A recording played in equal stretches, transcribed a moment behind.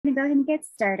going to go ahead and get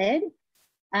started.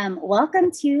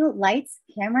 Welcome to Lights,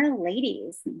 Camera,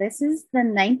 Ladies. This is the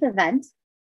 9th event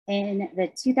in the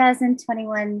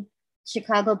 2021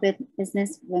 Chicago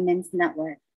Business Women's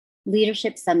Network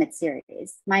Leadership Summit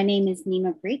Series. My name is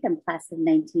Nima Greek. I'm class of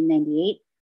 1998,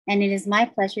 and it is my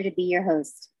pleasure to be your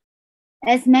host.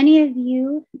 As many of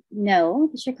you know,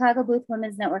 the Chicago Booth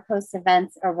Women's Network hosts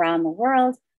events around the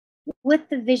world with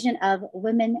the vision of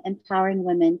women empowering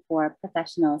women for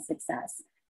professional success.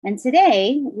 And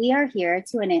today we are here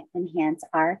to enhance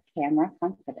our camera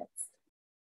confidence.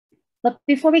 But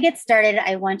before we get started,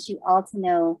 I want you all to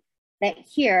know that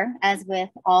here, as with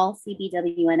all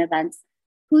CBWN events,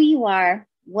 who you are,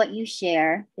 what you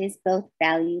share is both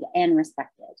valued and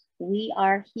respected. We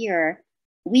all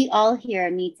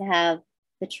here need to have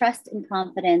the trust and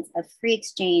confidence of free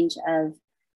exchange of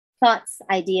thoughts,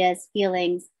 ideas,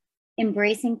 feelings,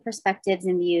 embracing perspectives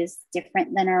and views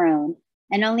different than our own.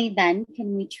 And only then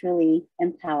can we truly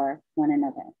empower one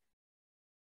another.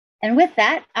 And with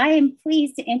that, I am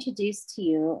pleased to introduce to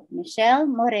you Michele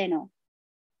Moreno.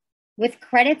 With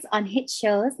credits on hit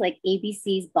shows like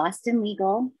ABC's Boston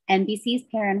Legal, NBC's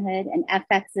Parenthood, and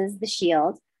FX's The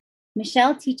Shield,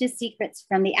 Michele teaches secrets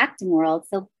from the acting world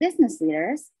so business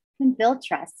leaders can build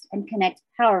trust and connect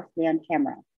powerfully on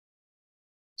camera.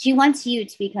 She wants you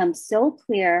to become so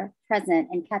clear, present,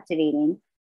 and captivating,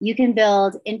 you can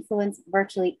build influence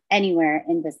virtually anywhere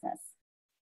in business.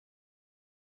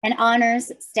 An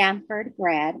honors Stanford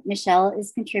grad, Michele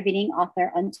is contributing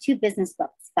author on 2 business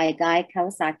books by Guy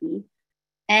Kawasaki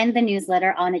and the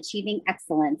newsletter on Achieving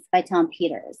Excellence by Tom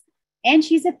Peters. And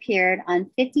she's appeared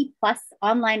on 50 plus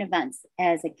online events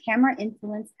as a camera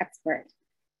influence expert.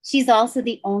 She's also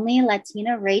the only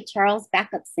Latina Ray Charles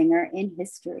backup singer in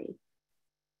history.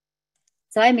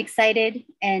 So I'm excited,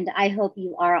 and I hope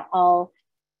you are all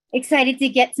excited to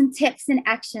get some tips and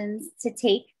actions to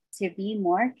take to be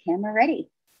more camera ready.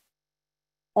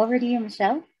 Over to you,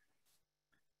 Michele.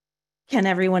 Can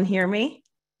everyone hear me?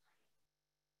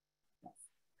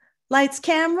 Lights,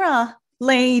 camera,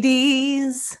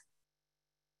 ladies.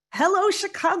 Hello,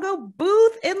 Chicago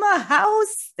Booth in the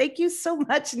house. Thank you so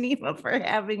much, Nima, for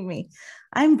having me.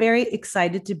 I'm very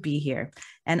excited to be here,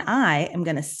 and I am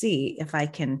going to see if I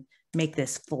can make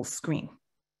this full screen.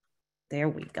 There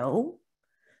we go.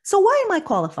 So why am I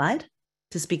qualified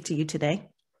to speak to you today?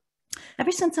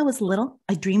 Ever since I was little,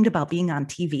 I dreamed about being on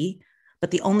TV,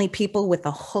 but the only people with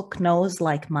a hook nose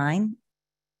like mine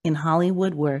in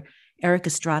Hollywood were Eric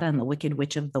Estrada and the Wicked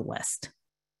Witch of the West.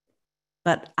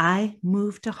 But I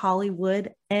moved to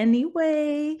Hollywood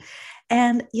anyway.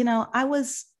 And, you know, I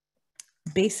was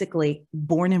basically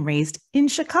born and raised in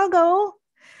Chicago.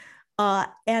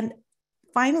 And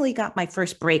finally got my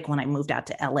first break when I moved out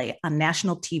to LA on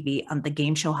national TV on the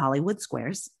game show Hollywood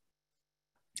Squares.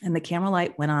 And the camera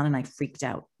light went on and I freaked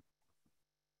out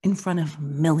in front of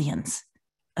millions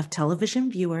of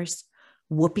television viewers,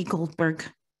 Whoopi Goldberg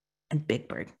and Big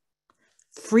Bird.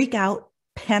 Freak out,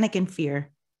 panic and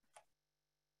fear.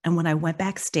 And when I went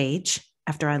backstage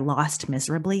after I lost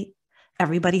miserably,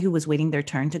 everybody who was waiting their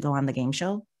turn to go on the game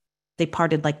show, they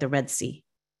parted like the Red Sea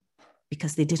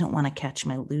because they didn't want to catch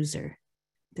my loser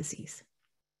disease.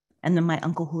 And then my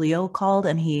Uncle Julio called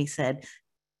and he said,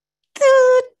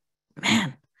 "Dude,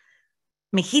 man,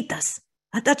 mijitas,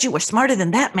 I thought you were smarter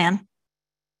than that, man."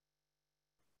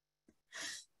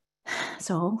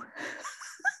 So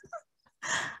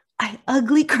I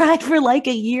ugly cried for like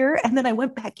a year, and then I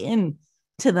went back in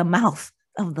to the mouth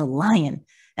of the lion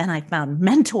and I found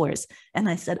mentors. And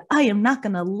I said, I am not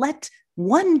going to let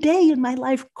one day in my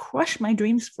life crush my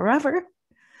dreams forever.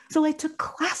 So I took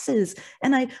classes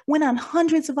and I went on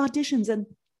hundreds of auditions, and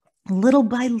little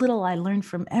by little, I learned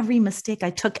from every mistake.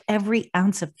 I took every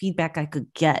ounce of feedback I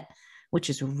could get, which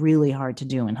is really hard to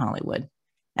do in Hollywood.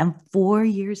 And 4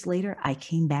 years later, I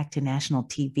came back to national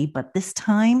TV, but this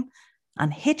time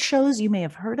on hit shows you may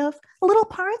have heard of, little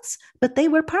parts, but they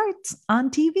were parts on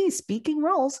TV, speaking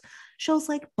roles. Shows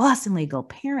like Boston Legal,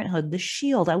 Parenthood, The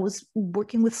Shield. I was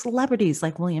working with celebrities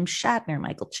like William Shatner,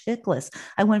 Michael Chiklis.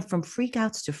 I went from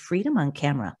freakouts to freedom on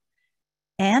camera.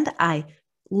 And I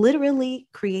literally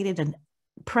created a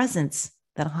presence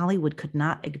that Hollywood could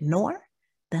not ignore.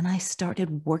 Then I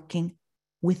started working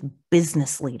with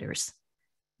business leaders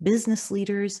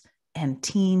and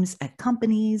teams at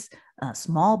companies,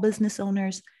 small business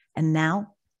owners. And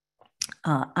now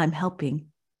I'm helping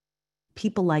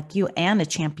people like you and a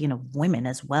champion of women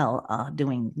as well,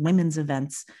 doing women's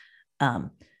events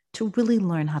to really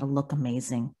learn how to look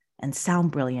amazing and sound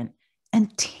brilliant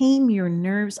and tame your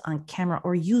nerves on camera,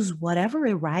 or use whatever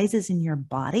arises in your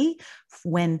body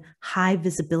when high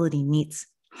visibility meets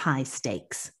high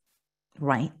stakes.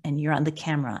 right? And you're on the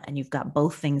camera and you've got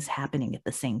both things happening at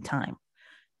the same time.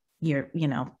 You're,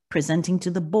 presenting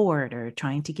to the board or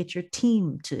trying to get your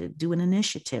team to do an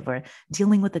initiative or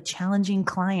dealing with a challenging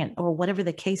client or whatever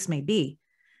the case may be.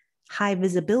 High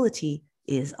visibility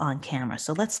is on camera.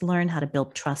 So let's learn how to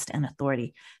build trust and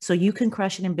authority so you can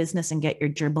crush it in business and get your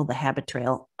gerbil the habit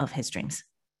trail of his dreams.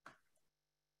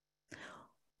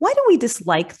 Why do we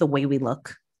dislike the way we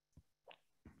look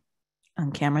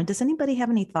on camera? Does anybody have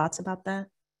any thoughts about that?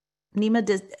 Nima,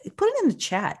 put it in the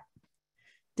chat.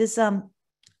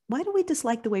 Why do we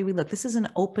dislike the way we look? This is an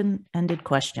open-ended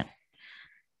question.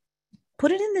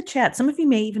 Put it in the chat. Some of you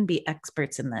may even be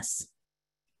experts in this.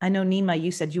 I know, Nima,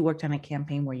 you said you worked on a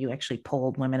campaign where you actually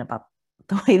polled women about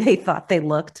the way they thought they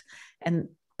looked, and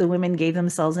the women gave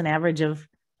themselves an average of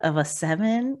a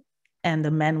 7, and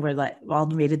the men were like all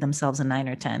rated themselves a 9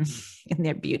 or 10 in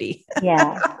their beauty.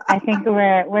 Yeah, I think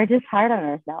we're just hard on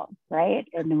ourselves, right?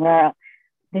 And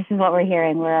this is what we're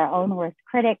hearing. We're our own worst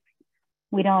critics.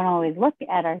 We don't always look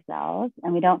at ourselves,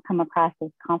 and we don't come across as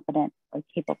confident or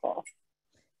capable.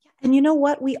 And you know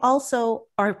what? We also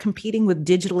are competing with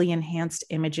digitally enhanced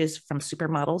images from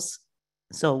supermodels.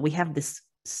 So we have this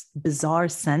bizarre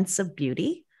sense of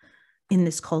beauty in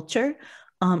this culture,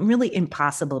 really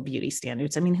impossible beauty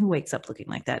standards. I mean, who wakes up looking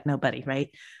like that? Nobody, right?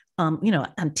 On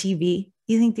TV,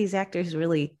 you think these actors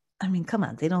really, I mean, come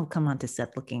on, they don't come on to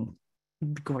set looking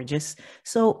gorgeous.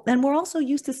 So, and we're also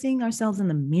used to seeing ourselves in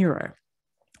the mirror,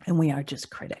 and we are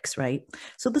just critics, right?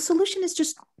 So the solution is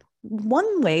just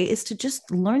one way is to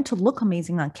just learn to look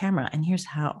amazing on camera. And here's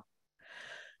how.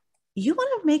 You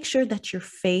want to make sure that your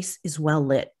face is well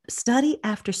lit. Study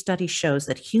after study shows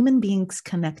that human beings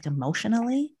connect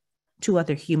emotionally to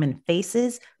other human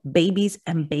faces, babies,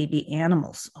 and baby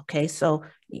animals. Okay, so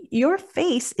your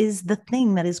face is the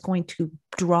thing that is going to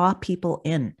draw people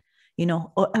in.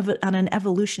 On an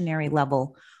evolutionary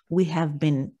level, we have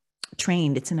been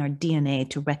trained, it's in our DNA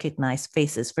to recognize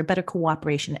faces for better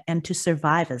cooperation and to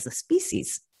survive as a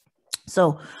species.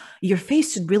 So your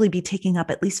face should really be taking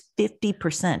up at least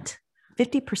 50%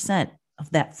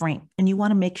 of that frame. And you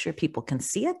want to make sure people can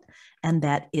see it and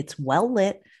that it's well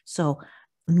lit. So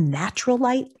natural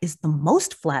light is the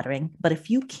most flattering, but if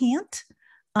you can't,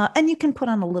 and you can put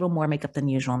on a little more makeup than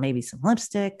usual, maybe some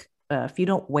lipstick. If you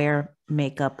don't wear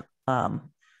makeup,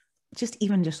 just a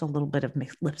little bit of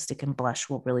lipstick and blush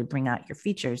will really bring out your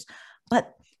features.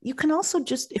 But you can also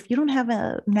just, if you don't have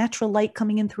a natural light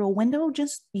coming in through a window,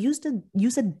 just use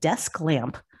a desk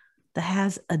lamp that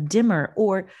has a dimmer.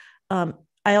 Or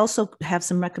I also have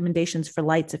some recommendations for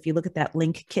lights. If you look at that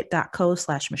link,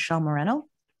 kit.co/Michele Moreno,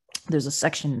 there's a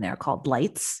section in there called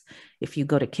lights. If you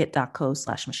go to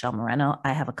kit.co/Michele Moreno,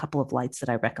 I have a couple of lights that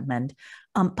I recommend.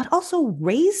 But also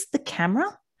raise the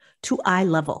camera to eye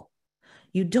level.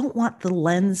 You don't want the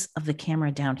lens of the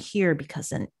camera down here because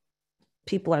then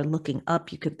people are looking up.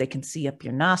 They can see up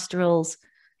your nostrils.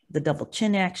 The double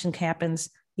chin action happens.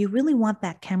 You really want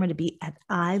that camera to be at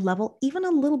eye level, even a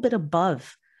little bit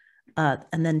above,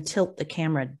 and then tilt the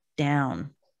camera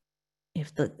down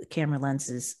if the camera lens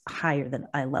is higher than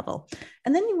eye level.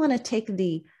 And then you want to take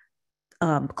the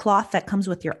cloth that comes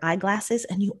with your eyeglasses,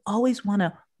 and you always want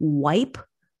to wipe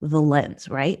the lens,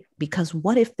 right? Because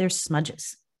what if there's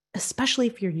smudges? Especially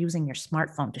if you're using your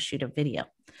smartphone to shoot a video.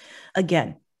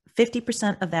 Again,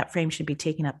 50% of that frame should be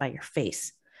taken up by your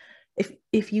face.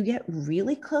 If you get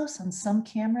really close on some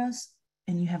cameras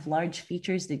and you have large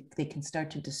features, they can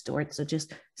start to distort. So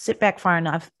just sit back far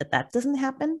enough that doesn't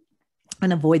happen,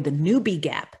 and avoid the newbie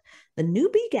gap. The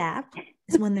newbie gap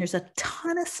is when there's a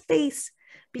ton of space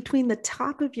between the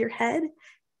top of your head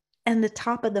and the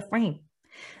top of the frame.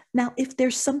 Now, if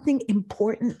there's something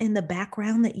important in the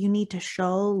background that you need to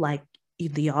show, like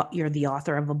you're the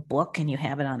author of a book and you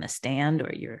have it on a stand,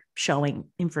 or you're showing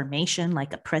information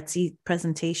like a Prezi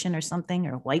presentation or something,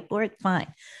 or a whiteboard,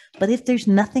 fine. But if there's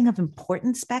nothing of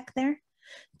importance back there,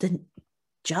 then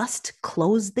just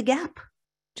close the gap.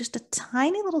 Just a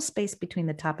tiny little space between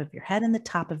the top of your head and the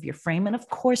top of your frame. And of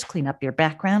course, clean up your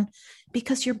background,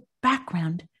 because your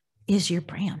background is your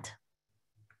brand.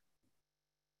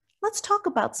 Let's talk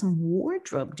about some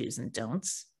wardrobe do's and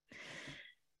don'ts.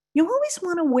 You always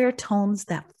want to wear tones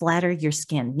that flatter your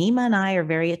skin. Nima and I are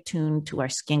very attuned to our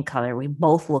skin color. We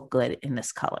both look good in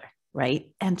this color,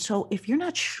 right? And so if you're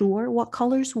not sure what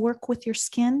colors work with your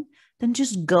skin, then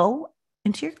just go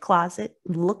into your closet,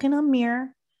 look in a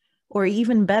mirror, or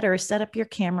even better, set up your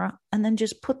camera and then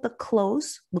just put the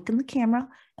clothes, look in the camera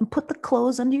and put the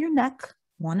clothes under your neck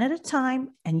one at a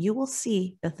time. And you will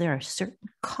see that there are certain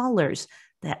colors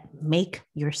that make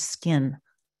your skin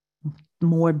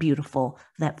more beautiful,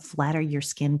 that flatter your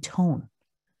skin tone.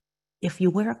 If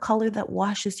you wear a color that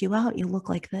washes you out, you look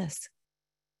like this.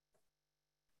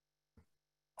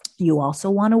 You also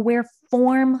want to wear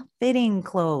form-fitting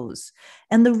clothes.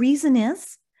 And the reason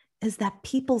is that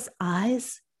people's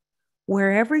eyes,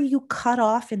 wherever you cut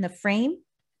off in the frame,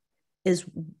 is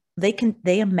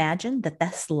they imagine that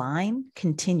this line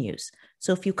continues.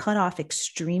 So if you cut off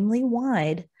extremely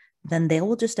wide, then they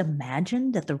will just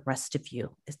imagine that the rest of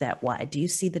you is that wide. Do you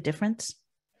see the difference?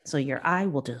 So your eye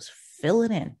will just fill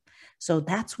it in. So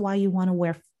that's why you want to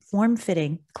wear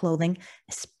form-fitting clothing,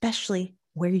 especially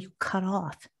where you cut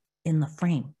off in the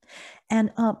frame.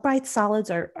 And bright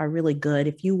solids are really good.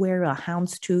 If you wear a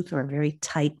houndstooth or a very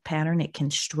tight pattern, it can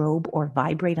strobe or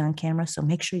vibrate on camera. So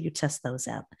make sure you test those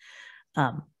out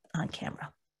on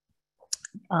camera.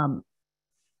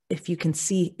 If you can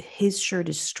see, his shirt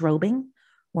is strobing,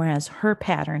 whereas her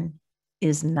pattern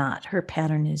is not. Her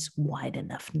pattern is wide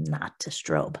enough not to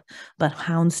strobe, but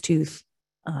houndstooth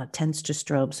tends to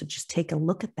strobe. So just take a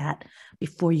look at that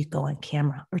before you go on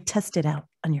camera or test it out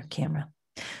on your camera.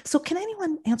 So can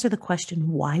anyone answer the question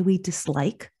why we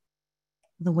dislike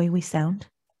the way we sound?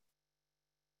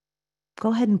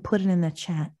 Go ahead and put it in the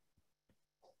chat.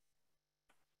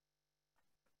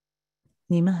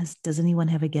 Nima, does anyone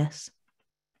have a guess?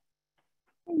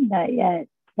 Not yet,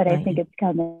 but I think it's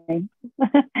coming.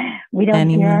 We don't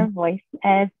hear our voice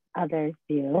as others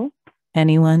do.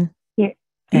 Anyone? Here.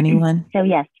 Anyone? So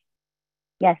yes.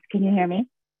 Yes, can you hear me?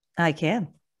 I can.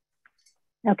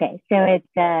 Okay, so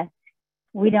it's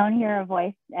we don't hear our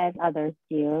voice as others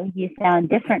do. You sound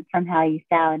different from how you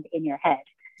sound in your head.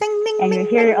 Ding, ding, and you ding,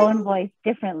 hear ding, your own ding. voice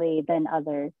differently than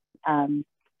others.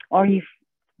 Or you're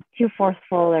too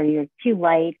forceful, or you're too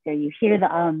light, or you hear the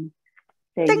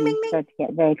so Ding, you ding, start to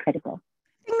get very critical.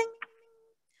 Ding, ding.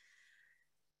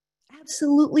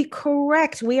 Absolutely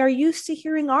correct. We are used to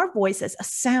hearing our voice as a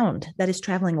sound that is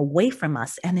traveling away from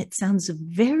us, and it sounds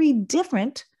very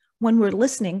different when we're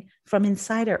listening from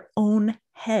inside our own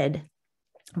head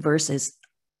versus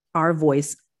our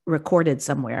voice recorded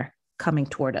somewhere coming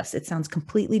toward us. It sounds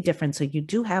completely different. So you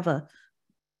do have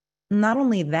not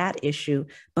only that issue,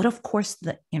 but of course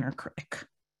the inner critic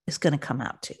is going to come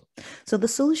out too. So the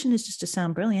solution is just to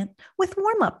sound brilliant with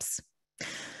warm-ups.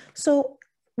 So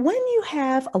when you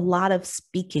have a lot of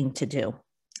speaking to do,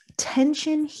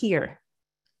 tension here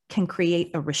can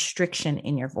create a restriction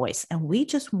in your voice. And we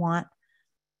just want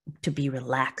to be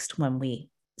relaxed when we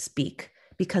speak,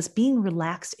 because being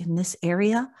relaxed in this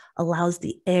area allows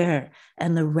the air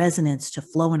and the resonance to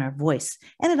flow in our voice.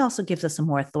 And it also gives us a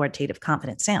more authoritative,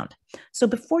 confident sound. So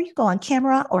before you go on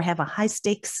camera or have a high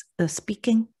stakes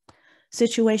speaking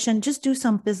situation, just do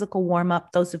some physical warm up.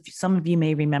 Some of you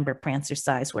may remember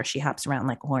Prancercise, where she hops around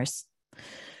like a horse.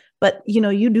 But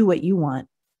you do what you want.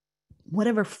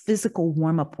 Whatever physical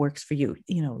warm up works for you,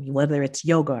 whether it's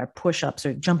yoga or push-ups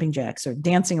or jumping jacks or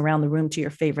dancing around the room to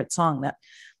your favorite song,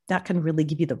 that can really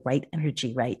give you the right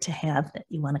energy, right, to have that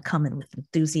you want to come in with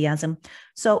enthusiasm.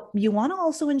 So you want to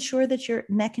also ensure that your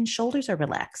neck and shoulders are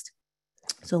relaxed.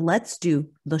 So let's do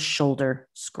the shoulder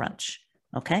scrunch.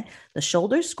 Okay. The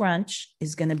shoulder scrunch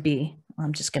is going to be,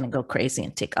 I'm just going to go crazy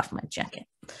and take off my jacket.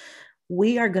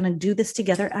 We are going to do this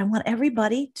together. I want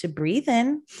everybody to breathe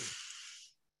in.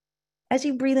 As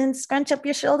you breathe in, scrunch up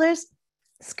your shoulders,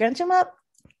 scrunch them up.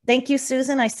 Thank you,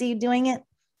 Susan. I see you doing it.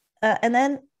 And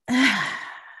then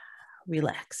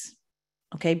relax.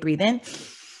 Okay, breathe in.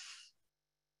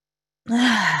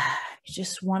 You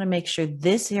just want to make sure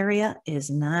this area is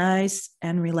nice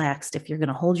and relaxed. If you're going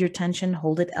to hold your tension,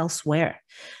 hold it elsewhere.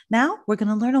 Now we're going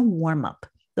to learn a warm-up.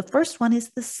 The first one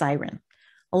is the siren.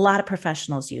 A lot of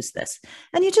professionals use this.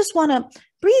 And you just want to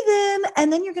breathe in,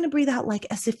 and then you're going to breathe out like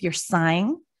as if you're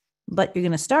sighing, but you're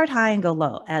going to start high and go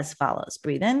low as follows.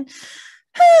 Breathe in.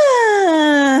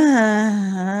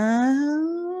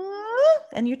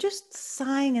 And you're just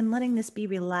sighing and letting this be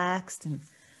relaxed and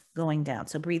going down.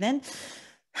 So breathe in.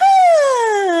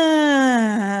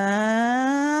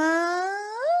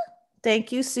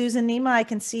 Thank you, Susan Nima. I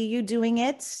can see you doing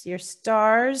it. Your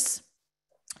stars.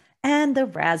 And the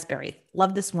raspberry.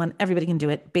 Love this one. Everybody can do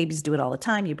it. Babies do it all the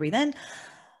time. You breathe in.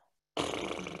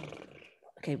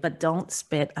 Okay, but don't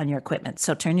spit on your equipment.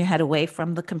 So turn your head away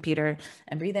from the computer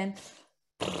and breathe in.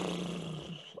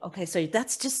 Okay, so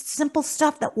that's just simple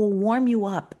stuff that will warm you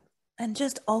up. And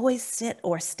just always sit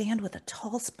or stand with a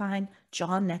tall spine,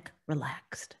 jaw, neck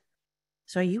relaxed.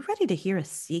 So are you ready to hear a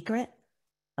secret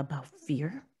about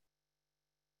fear?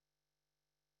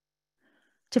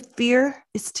 To fear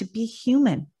is to be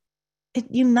human. It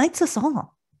unites us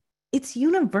all. It's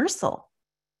universal.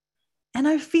 And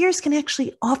our fears can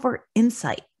actually offer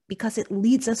insight because it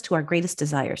leads us to our greatest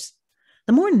desires.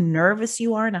 The more nervous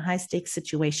you are in a high-stakes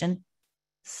situation,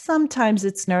 Sometimes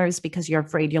it's nerves because you're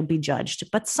afraid you'll be judged,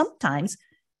 but sometimes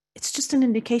it's just an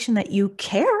indication that you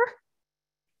care,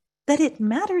 that it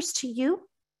matters to you.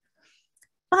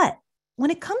 But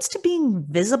when it comes to being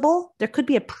visible, there could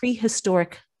be a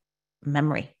prehistoric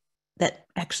memory that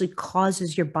actually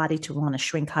causes your body to want to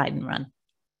shrink, hide, and run.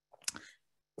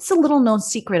 It's a little known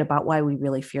secret about why we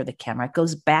really fear the camera. It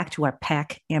goes back to our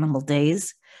pack animal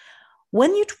days.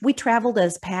 When we traveled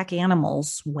as pack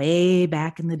animals way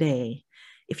back in the day,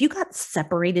 if you got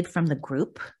separated from the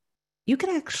group, you could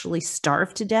actually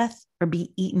starve to death or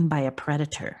be eaten by a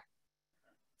predator.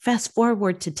 Fast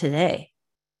forward to today,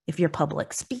 if you're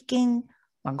public speaking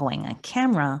or going on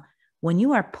camera, when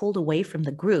you are pulled away from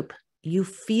the group, you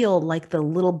feel like the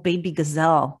little baby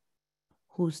gazelle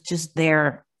who's just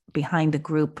there behind the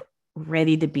group,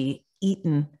 ready to be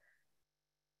eaten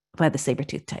by the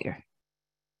saber-toothed tiger.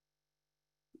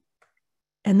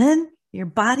 And then your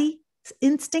body's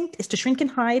instinct is to shrink and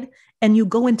hide, and you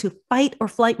go into fight or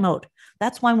flight mode.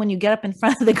 That's why when you get up in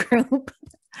front of the group,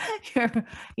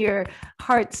 your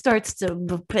heart starts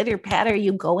to pitter patter.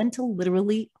 You go into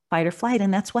literally fight or flight.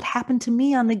 And that's what happened to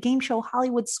me on the game show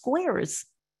Hollywood Squares.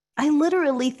 I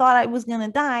literally thought I was going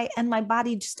to die, and my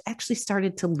body just actually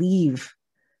started to leave.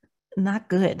 Not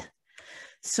good.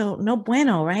 So no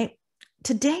bueno, right?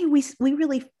 Today, we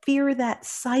really fear that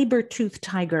saber-toothed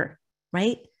tiger,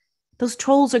 right? Those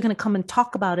trolls are going to come and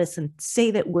talk about us and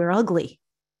say that we're ugly.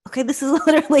 Okay, this is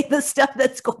literally the stuff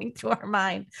that's going through our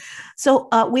mind. So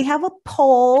we have a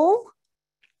poll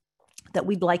that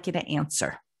we'd like you to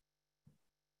answer.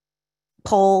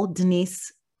 Poll,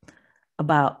 Denise,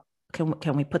 about,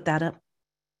 can we put that up?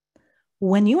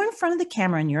 When you're in front of the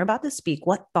camera and you're about to speak,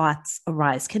 what thoughts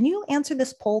arise? Can you answer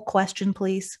this poll question,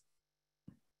 please?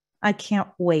 I can't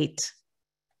wait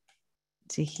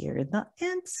to hear the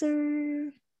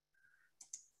answer.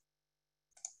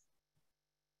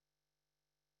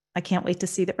 I can't wait to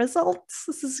see the results.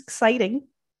 This is exciting.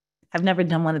 I've never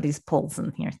done one of these polls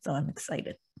in here, so I'm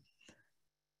excited.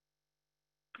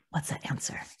 What's the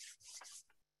answer?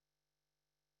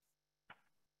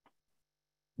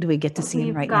 Do we get to see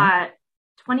him right now? We've got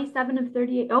 27 of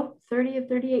 38. Oh, 30 of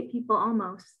 38 people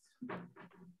almost.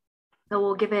 So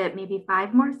we'll give it maybe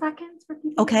 5 more seconds for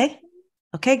people. Okay.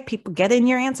 Okay, people, get in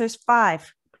your answers.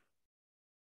 5,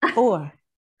 4,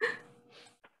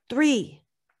 3.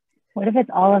 What if it's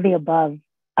all of the above?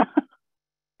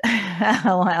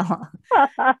 Well,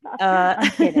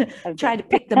 I'm kidding. try to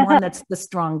pick the one that's the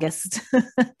strongest.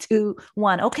 2,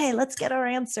 1. Okay, let's get our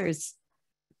answers.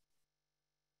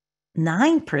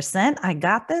 9%. I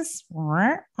got this.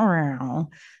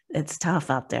 It's tough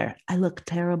out there. I look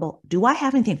terrible. Do I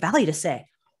have anything value to say?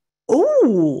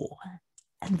 Oh,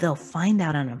 and they'll find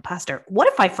out I'm an imposter. What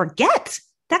if I forget?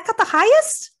 That got the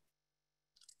highest?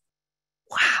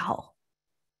 Wow.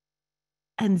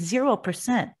 And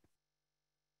 0%.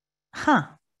 Huh.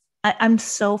 I'm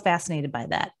so fascinated by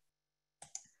that.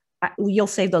 You'll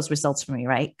save those results for me,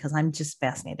 right? Because I'm just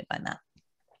fascinated by that.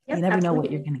 Yep, you never know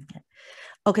what you're going to get.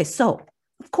 Okay, so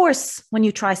of course, when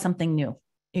you try something new,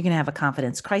 you're going to have a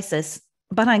confidence crisis.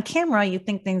 But on camera, you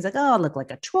think things like, oh, I look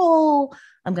like a troll.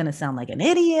 I'm going to sound like an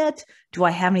idiot. Do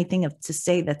I have anything to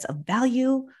say that's of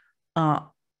value?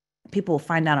 People will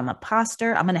find out I'm an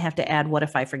imposter. I'm going to have to add what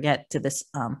if I forget to this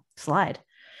slide.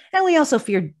 And we also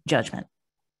fear judgment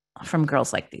from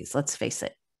girls like these. Let's face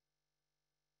it.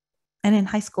 And in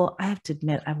high school, I have to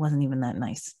admit, I wasn't even that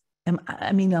nice.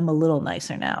 I mean, I'm a little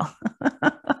nicer now.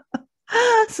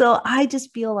 So I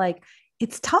just feel like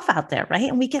it's tough out there, right?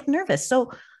 And we get nervous.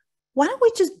 So why don't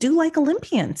we just do like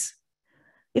Olympians?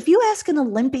 If you ask an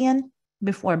Olympian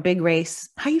before a big race,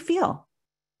 how you feel?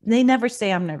 They never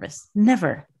say I'm nervous.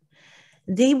 Never.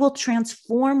 They will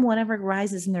transform whatever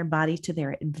rises in their body to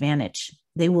their advantage.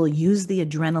 They will use the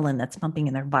adrenaline that's pumping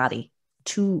in their body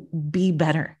to be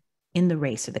better in the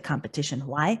race or the competition.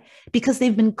 Why? Because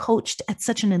they've been coached at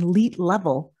such an elite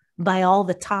level by all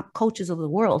the top coaches of the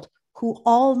world who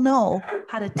all know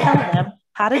how to tell them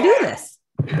how to do this.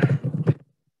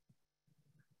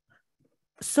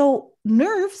 So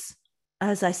nerves,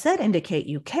 as I said, indicate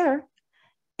you care.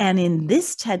 And in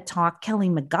this TED Talk, Kelly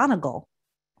McGonigal,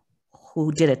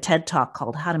 who did a TED Talk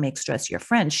called How to Make Stress Your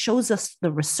Friend, shows us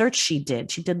the research she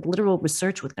did. She did literal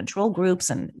research with control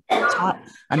groups and taught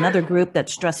another group that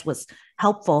stress was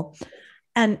helpful.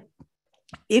 And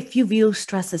if you view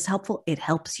stress as helpful, it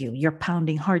helps you. Your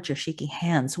pounding heart, your shaking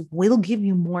hands will give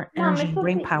you more energy and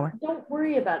brain power. Don't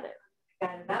worry about it.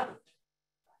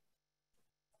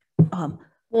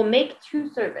 We'll make 2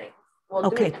 servings.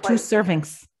 Okay, 2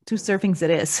 servings. 2 servings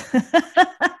it is.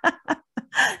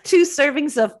 2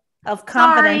 servings of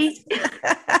confidence.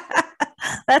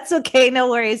 That's okay. No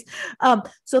worries.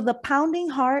 So the pounding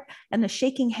heart and the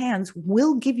shaking hands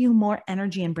will give you more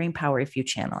energy and brain power if you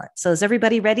channel it. So is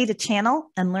everybody ready to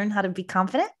channel and learn how to be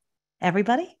confident?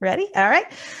 Everybody ready? All right.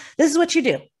 This is what you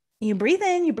do. You breathe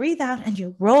in, you breathe out, and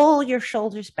you roll your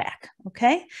shoulders back.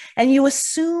 Okay. And you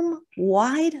assume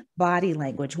wide body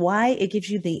language. Why? It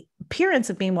gives you the appearance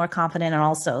of being more confident and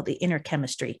also the inner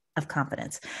chemistry of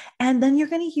confidence. And then you're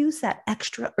going to use that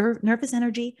extra nervous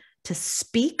energy to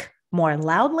speak more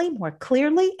loudly, more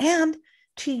clearly, and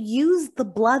to use the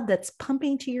blood that's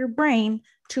pumping to your brain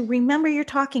to remember your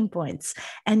talking points.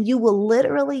 And you will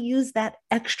literally use that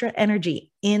extra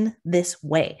energy in this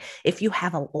way. If you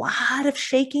have a lot of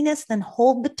shakiness, then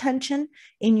hold the tension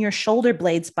in your shoulder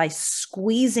blades by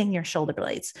squeezing your shoulder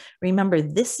blades. Remember,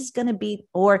 this is going to be,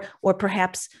 or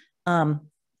perhaps finding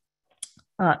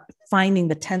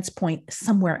the tense point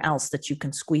somewhere else that you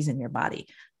can squeeze in your body.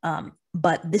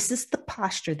 But this is the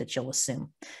posture that you'll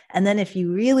assume. And then if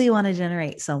you really want to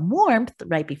generate some warmth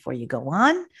right before you go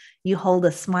on, you hold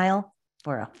a smile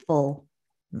for a full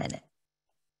minute.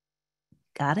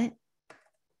 Got it?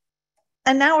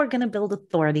 And now we're going to build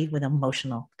authority with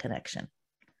emotional connection.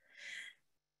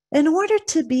 In order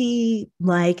to be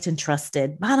liked and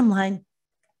trusted, bottom line,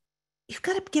 you've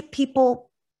got to get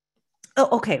people.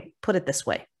 Oh, okay. Put it this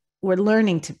way. We're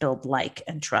learning to build like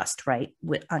and trust, right?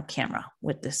 On camera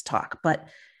with this talk, but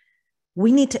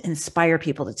we need to inspire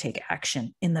people to take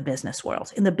action in the business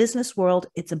world. In the business world,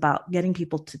 it's about getting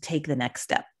people to take the next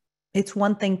step. It's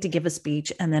one thing to give a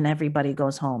speech and then everybody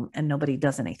goes home and nobody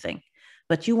does anything,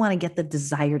 but you want to get the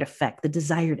desired effect, the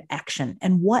desired action.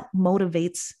 And what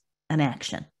motivates an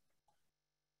action?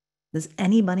 Does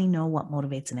anybody know what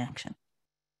motivates an action?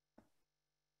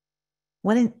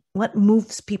 What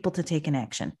moves people to take an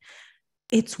action?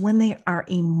 It's when they are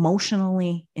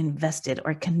emotionally invested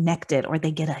or connected, or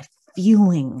they get a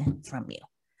feeling from you.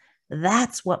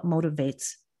 That's what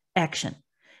motivates action.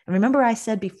 And remember, I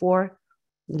said before,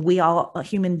 we all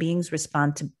human beings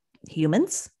respond to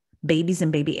humans, babies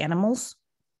and baby animals.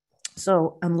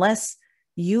 So unless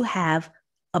you have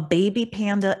a baby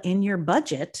panda in your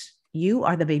budget, you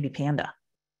are the baby panda.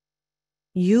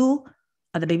 You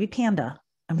are the baby panda.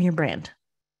 I'm your brand.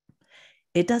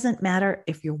 It doesn't matter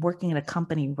if you're working at a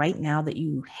company right now that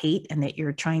you hate and that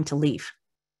you're trying to leave.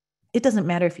 It doesn't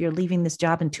matter if you're leaving this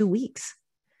job in 2 weeks.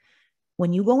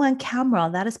 When you go on camera,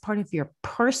 that is part of your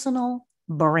personal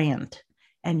brand.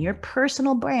 And your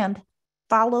personal brand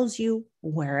follows you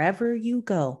wherever you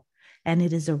go. And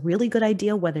it is a really good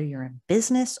idea, whether you're in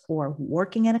business or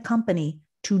working at a company,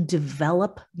 to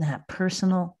develop that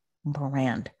personal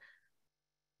brand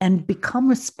and become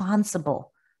responsible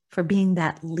for being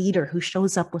that leader who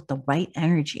shows up with the right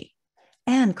energy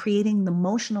and creating the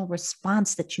emotional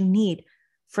response that you need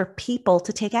for people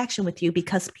to take action with you,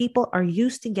 because people are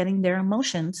used to getting their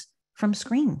emotions from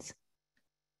screens.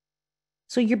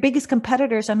 So your biggest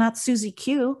competitors are not Susie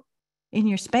Q in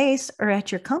your space or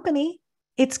at your company.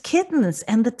 It's Kittens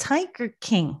and the Tiger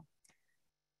King.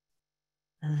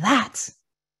 That's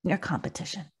your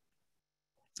competition.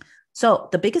 So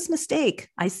the biggest mistake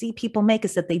I see people make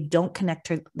is that they don't connect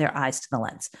their eyes to the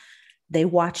lens. They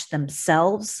watch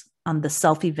themselves on the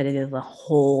selfie video the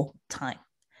whole time.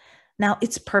 Now,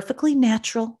 it's perfectly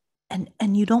natural, and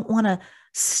you don't want to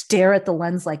stare at the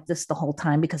lens like this the whole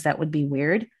time, because that would be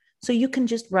weird. So you can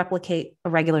just replicate a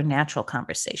regular natural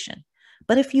conversation.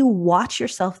 But if you watch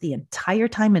yourself the entire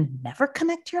time and never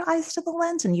connect your eyes to the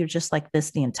lens, and you're just like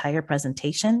this the entire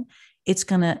presentation, it's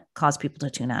going to cause people to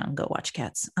tune out and go watch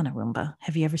cats on a Roomba.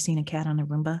 Have you ever seen a cat on a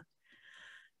Roomba?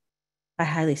 I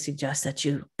highly suggest that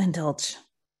you indulge.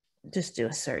 Just do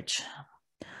a search.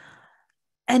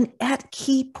 And at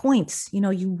key points,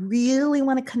 you really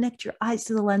want to connect your eyes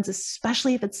to the lens,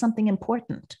 especially if it's something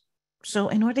important. So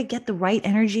in order to get the right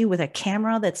energy with a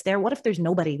camera that's there, what if there's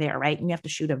nobody there, right? And you have to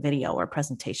shoot a video or a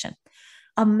presentation.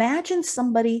 Imagine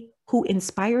somebody who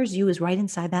inspires you is right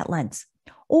inside that lens.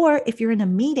 Or if you're in a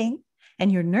meeting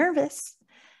and you're nervous,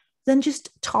 then just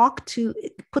put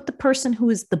the person who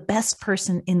is the best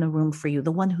person in the room for you,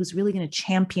 the one who's really going to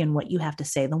champion what you have to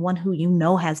say, the one who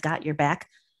has got your back.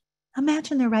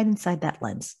 Imagine they're right inside that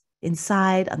lens,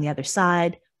 inside, on the other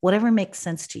side, whatever makes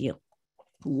sense to you.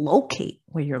 Locate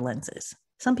where your lens is.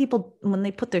 Some people, when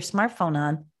they put their smartphone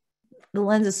on, the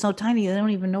lens is so tiny, they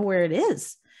don't even know where it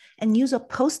is. And use a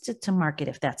Post-it to mark it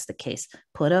if that's the case.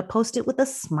 Put a Post-it with a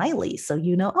smiley so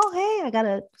oh, hey, I got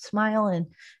a smile,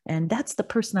 and that's the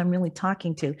person I'm really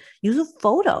talking to. Use a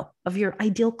photo of your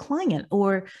ideal client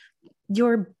or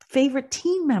your favorite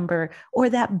team member or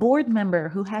that board member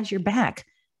who has your back.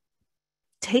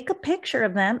 Take a picture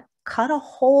of them cut a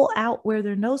hole out where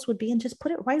their nose would be and just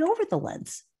put it right over the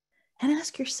lens. And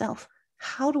ask yourself,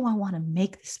 how do I want to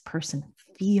make this person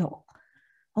feel?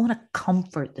 I want to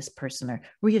comfort this person or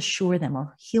reassure them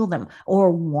or heal them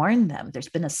or warn them there's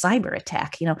been a cyber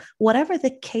attack. Whatever the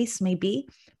case may be,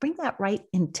 bring that right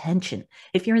intention.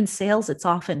 If you're in sales, it's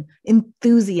often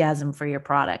enthusiasm for your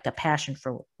product, a passion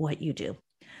for what you do.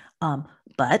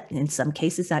 But in some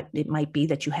cases, it might be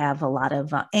that you have a lot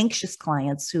of anxious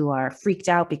clients who are freaked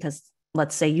out because,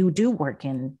 let's say, you do work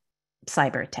in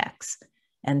cyber attacks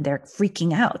and they're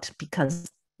freaking out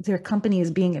because their company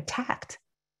is being attacked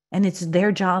and it's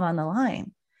their job on the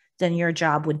line. Then your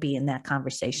job would be in that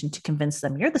conversation to convince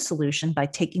them you're the solution by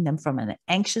taking them from an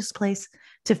anxious place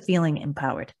to feeling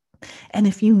empowered. And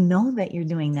if you know that you're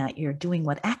doing that, you're doing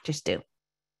what actors do.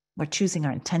 We're choosing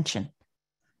our intention.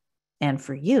 And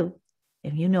for you,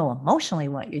 if you know emotionally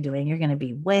what you're doing, you're going to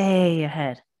be way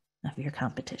ahead of your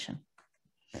competition.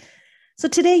 So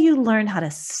today you learned how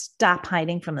to stop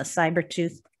hiding from the cyber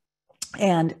tooth.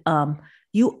 And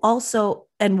you also,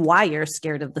 and why you're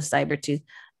scared of the cyber tooth,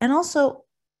 and also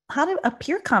how to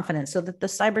appear confident so that the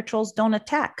cyber trolls don't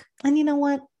attack. And you know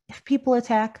what? If people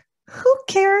attack, who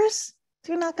cares?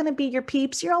 They're not going to be your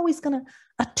peeps. You're always going to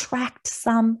attract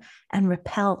some and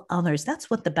repel others. That's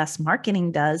what the best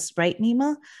marketing does, right,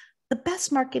 Nima? The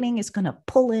best marketing is going to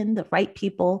pull in the right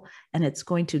people and it's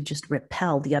going to just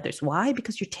repel the others. Why?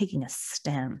 Because you're taking a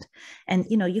stand. And,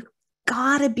 you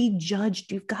got to be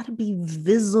judged. You've got to be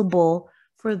visible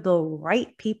for the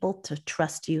right people to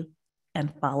trust you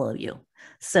and follow you.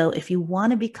 So if you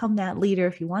want to become that leader,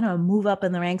 if you want to move up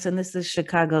in the ranks, and this is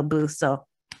Chicago Booth, so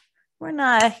we're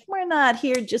not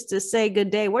here just to say good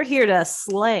day. We're here to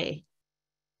slay,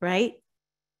 right?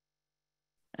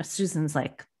 Susan's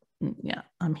like, yeah,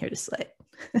 I'm here to slay.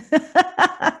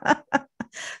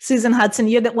 Susan Hudson,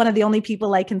 you're one of the only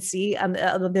people I can see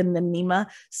other than the Nima.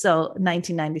 So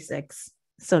 1996,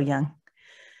 so young.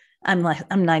 I'm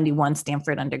 91,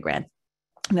 Stanford undergrad.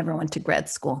 Never went to grad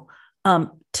school.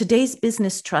 Today's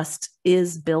business trust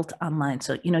is built online.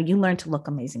 So, you learn to look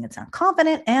amazing and sound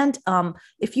confident. And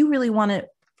if you really want to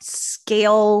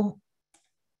scale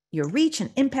your reach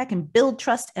and impact and build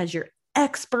trust as your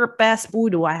expert best, ooh,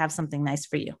 do I have something nice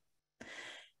for you.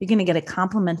 You're going to get a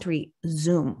complimentary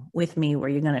Zoom with me where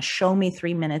you're going to show me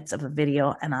 3 minutes of a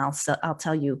video and I'll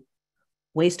tell you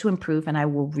ways to improve and I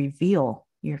will reveal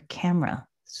your camera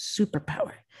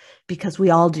superpower because we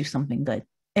all do something good.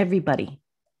 Everybody's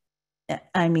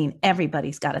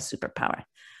got a superpower.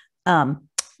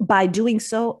 By doing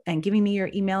so and giving me your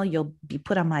email, you'll be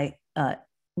put on my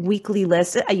weekly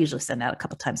list. I usually send out a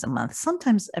couple times a month,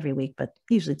 sometimes every week, but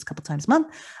usually it's a couple times a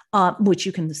month, which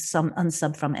you can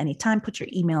unsub from anytime. Put your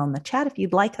email in the chat if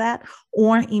you'd like that,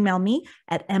 or email me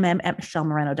at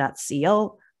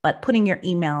mm@michelemoreno.co, but putting your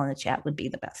email in the chat would be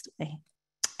the best way.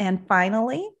 And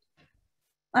finally,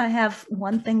 I have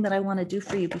one thing that I want to do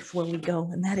for you before we go,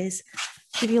 and that is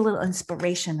give you a little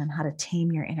inspiration on how to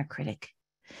tame your inner critic.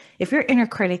 If your inner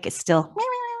critic is still,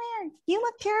 you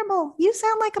look terrible. You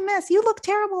sound like a mess. You look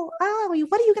terrible. Oh,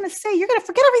 what are you going to say? You're going to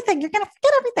forget everything. You're going to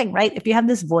forget everything, right? If you have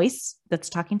this voice that's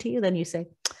talking to you, then you say,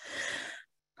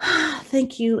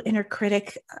 thank you, inner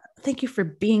critic. Thank you for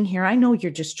being here. I know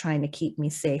you're just trying to keep me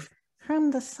safe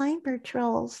from the cyber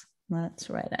trolls. That's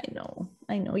right.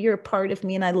 I know you're a part of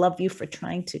me and I love you for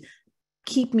trying to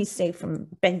keep me safe from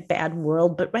big, bad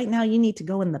world. But right now you need to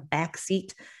go in the back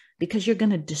seat because you're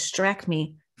going to distract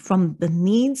me from the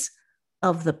needs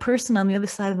of the person on the other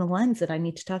side of the lens that I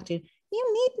need to talk to. You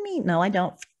need me. No, I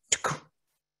don't.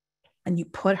 And you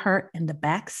put her in the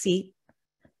back seat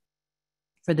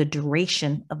for the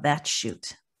duration of that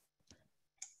shoot.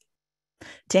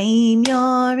 Tame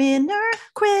your inner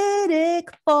critic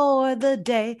for the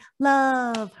day.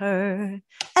 Love her.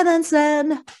 And then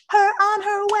send her on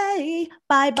her way.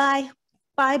 Bye, bye,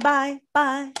 bye, bye,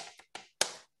 bye.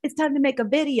 It's time to make a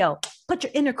video. Put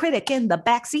your inner critic in the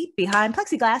backseat behind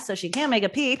plexiglass so she can't make a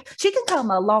peep. She can come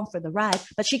along for the ride,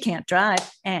 but she can't drive.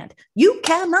 And you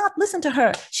cannot listen to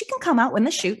her. She can come out when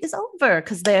the shoot is over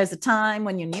because there's a time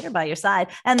when you need her by your side.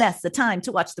 And that's the time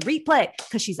to watch the replay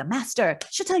because she's a master.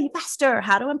 She'll tell you faster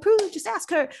how to improve. Just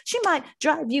ask her. She might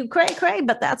drive you cray-cray,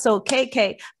 but that's okay,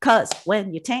 Kay. Because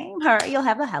when you tame her, you'll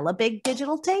have a hella big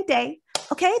digital day.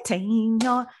 Okay, tame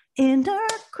your inner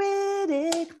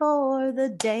critic for the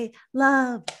day.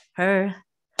 Love her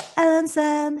and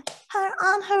send her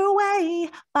on her way.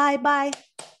 Bye, bye,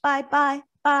 bye, bye,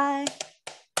 bye.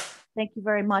 Thank you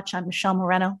very much. I'm Michele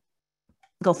Moreno.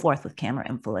 Go forth with camera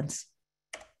influence.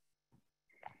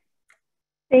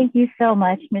 Thank you so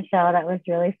much, Michele. That was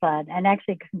really fun and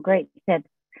actually some great tips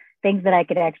things that I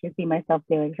could actually see myself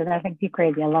doing. So nothing too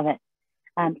crazy. I love it.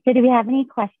 So do we have any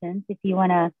questions? If you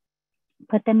want to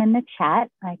put them in the chat,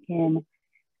 I can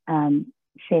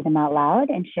say them out loud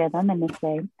and share them. And this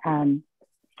way,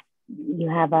 we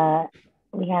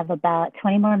have about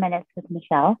 20 more minutes with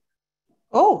Michele.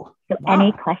 Oh, so wow.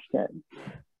 Any questions?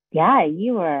 Yeah,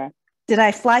 you were. Did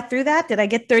I fly through that? Did I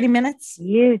get 30 minutes?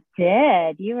 You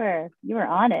did. You were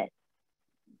on it.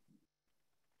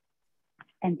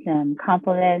 And some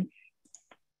compliments.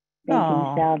 Thank you,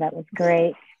 Michele. That was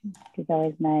great. She's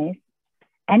always nice.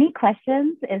 Any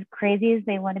questions? As crazy as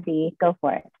they want to be, go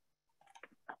for it.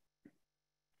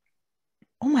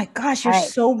 Oh my gosh, you're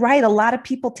so right. A lot of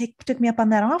people took me up on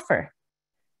that offer.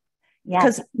 Yeah.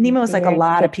 Because Nima was like, a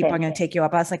lot of people are going to take you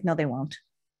up. I was like, no, they won't.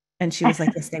 And she was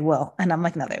like, yes, they will. And I'm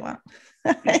like, no, they won't.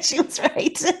 She was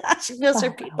right. She feels her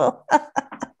people.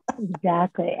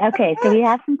 Exactly. Okay, so we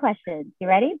have some questions. You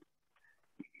ready?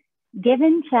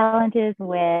 Given challenges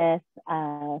with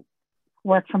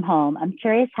work from home, I'm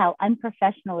curious how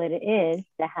unprofessional it is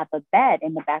to have a bed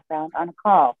in the background on a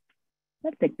call.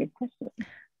 That's a good question.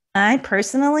 I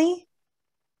personally,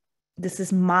 this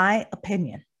is my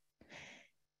opinion.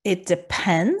 It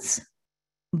depends,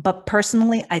 but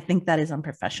personally, I think that is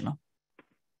unprofessional.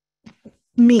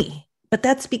 Me, but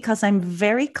that's because I'm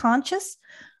very conscious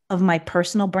of my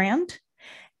personal brand,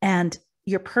 and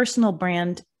your personal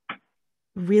brand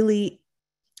really,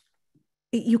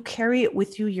 you carry it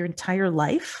with you your entire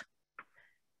life.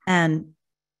 And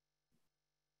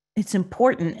it's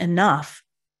important enough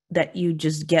that you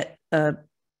just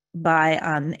buy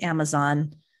on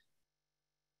Amazon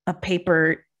a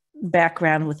paper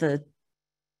background with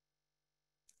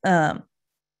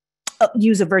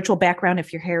use a virtual background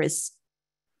if your hair is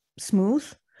smooth.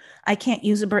 I can't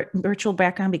use a virtual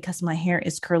background because my hair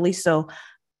is curly. So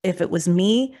if it was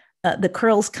me, the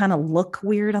curls kind of look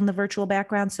weird on the virtual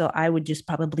background. So I would just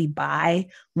probably buy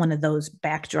one of those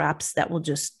backdrops that will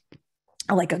just,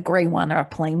 like a gray one or a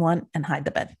plain one, and hide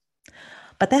the bed.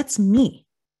 But that's me.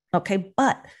 Okay.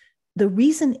 But the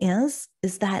reason is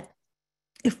that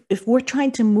if we're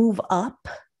trying to move up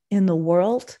in the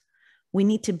world, we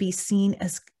need to be seen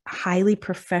as highly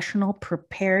professional,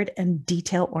 prepared, and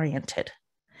detail-oriented.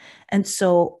 And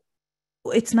so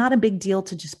it's not a big deal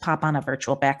to just pop on a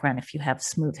virtual background if you have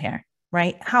smooth hair,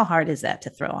 right? How hard is that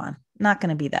to throw on? Not going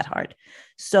to be that hard.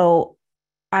 So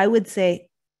I would say,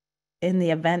 in the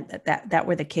event that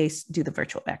were the case, do the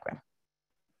virtual background.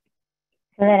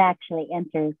 So that actually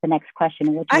answers the next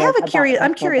question. Which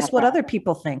I'm curious what other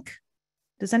people think.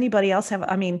 Does anybody else have,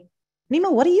 Nima,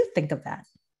 what do you think of that?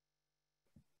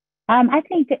 I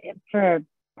think that for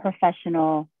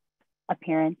professional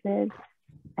appearances,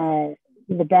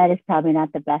 the bed is probably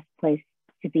not the best place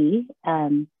to be.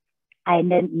 I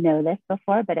didn't know this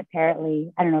before, but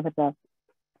apparently, I don't know if it's a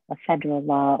federal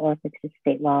law or if it's a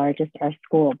state law or just our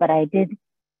school, but I did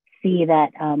see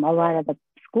that a lot of the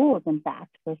schools, in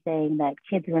fact, were saying that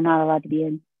kids were not allowed to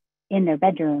be in their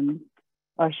bedrooms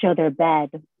or show their bed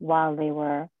while they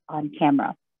were on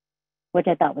camera, which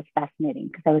I thought was fascinating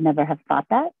because I would never have thought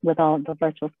that with all the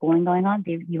virtual schooling going on.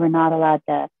 You were not allowed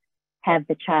to have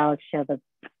the child show the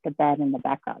bed in the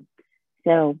background.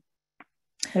 So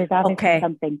there's obviously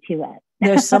something to it.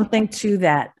 There's something to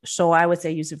that. So I would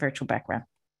say use a virtual background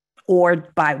or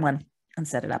buy one and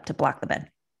set it up to block the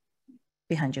bed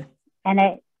behind you. And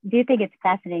I do think it's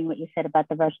fascinating what you said about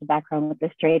the virtual background with the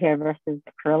straight hair versus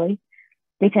the curly,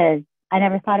 because I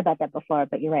never thought about that before,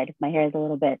 but you're right. If my hair is a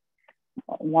little bit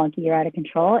wonky or out of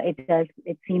control,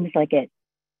 it seems like it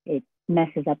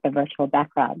messes up the virtual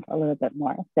background a little bit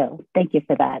more. So thank you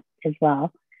for that as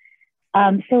well.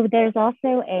 So there's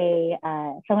also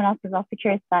someone else is also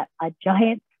curious about a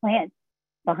giant plant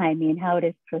behind me and how it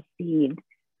is perceived.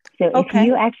 So if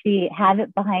you actually have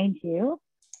it behind you,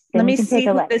 let me see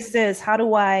who this is. How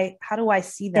do I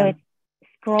see them? So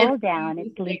it's scroll down.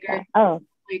 It's Lisa. Oh,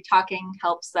 talking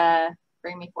helps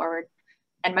bring me forward,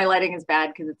 and my lighting is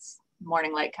bad because it's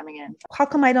morning light coming in. How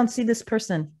come I don't see this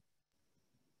person?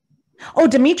 Oh,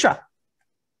 Demetra.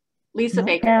 Lisa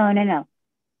Baker. No.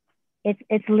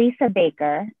 It's Lisa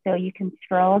Baker. So you can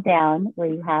scroll down where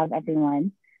you have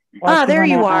everyone. There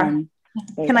you are.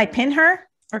 Can I pin her,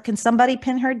 or can somebody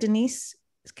pin her? Denise,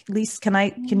 Lisa,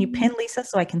 can you pin Lisa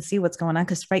so I can see what's going on?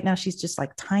 Because right now she's just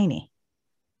like tiny.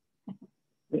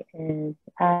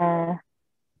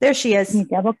 There she is.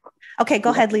 Okay, go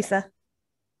ahead, Lisa.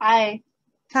 Hi.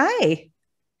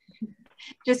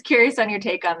 Just curious on your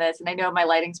take on this, and I know my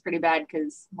lighting's pretty bad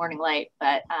because morning light,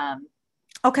 but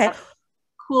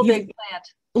cool big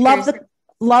plant.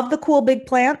 Love the cool big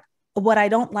plant. What I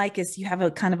don't like is you have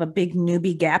a kind of a big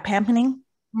newbie gap happening.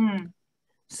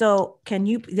 So can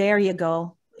you, there you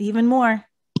go. Even more.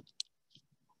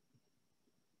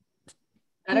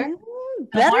 Better?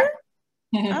 Better?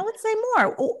 I would say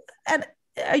more. Oh, and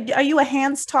are you a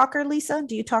hands talker, Lisa?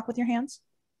 Do you talk with your hands?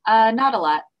 Not a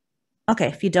lot. Okay,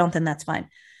 if you don't, then that's fine.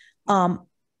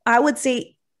 I would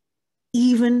say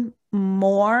even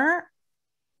more,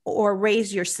 or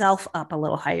raise yourself up a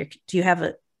little higher. Do you have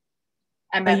a?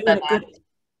 I'm at the max,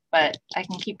 but I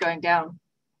can keep going down.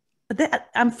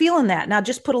 I'm feeling that. Now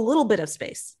just put a little bit of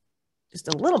space. Just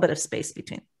a little bit of space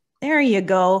between. There you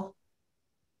go.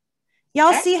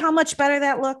 Y'all see how much better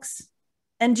that looks?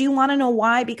 And do you want to know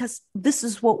why? Because this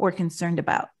is what we're concerned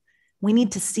about. We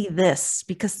need to see this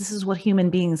because this is what human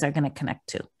beings are going to connect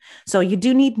to. So you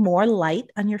do need more light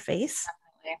on your face.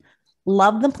 Definitely.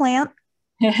 Love the plant.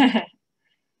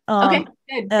 Okay,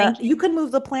 good. Thank you. You can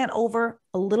move the plant over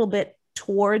a little bit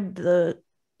toward the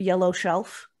yellow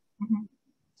shelf.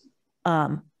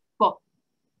 Cool.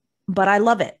 But I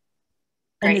love it.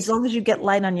 Great. And as long as you get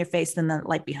light on your face, then the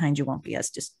light behind you won't be as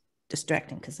just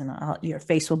distracting, because then your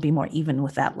face will be more even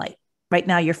with that light. Right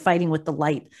now you're fighting with the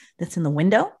light that's in the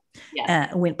window.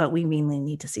 Yes. But we mainly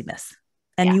need to see this.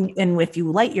 And if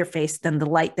you light your face, then the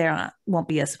light there won't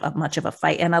be as much of a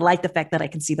fight. And I like the fact that I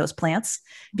can see those plants,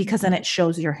 because then it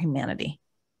shows your humanity.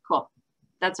 Cool.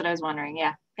 That's what I was wondering.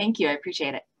 Yeah. Thank you. I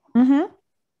appreciate it. So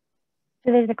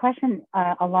there's a question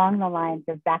along the lines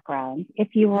of background. If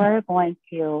you were going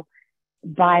to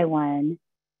buy one,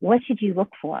 what should you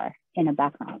look for in a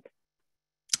background?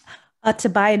 To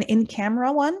buy an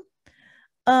in-camera one,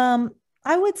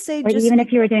 I would say, or even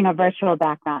if you were doing a virtual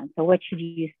background, so what should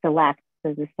you select?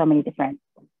 Because there's so many different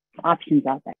options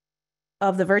out there.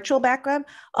 Of the virtual background,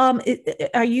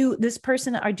 are you this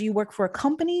person? Do you work for a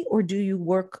company, or do you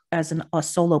work as a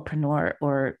solopreneur,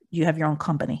 or you have your own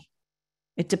company?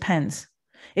 It depends.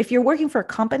 If you're working for a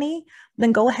company,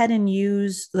 then go ahead and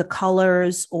use the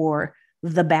colors or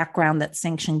the background that's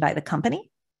sanctioned by the company.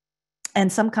 And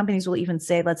some companies will even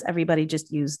say, let's everybody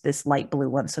just use this light blue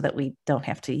one so that we don't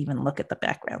have to even look at the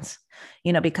backgrounds,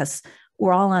 because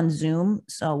we're all on Zoom.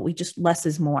 So we just, less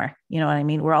is more, you know what I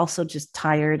mean? We're also just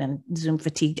tired and Zoom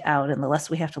fatigued out, and the less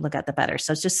we have to look at, the better.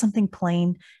 So it's just something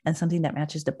plain and something that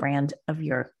matches the brand of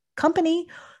your company,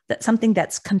 that's something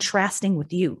that's contrasting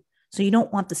with you. So you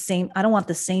don't want the same, I don't want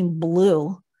the same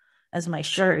blue as my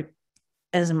shirt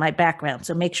as in my background.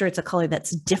 So make sure it's a color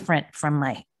that's different from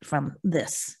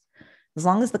this. As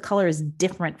long as the color is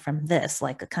different from this,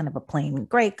 like a kind of a plain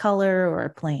gray color or a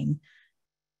plain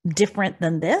different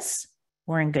than this,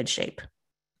 we're in good shape.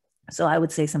 So I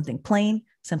would say something plain,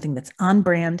 something that's on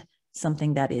brand,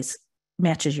 something that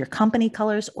matches your company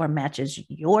colors or matches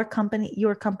your company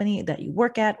that you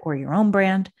work at, or your own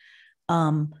brand.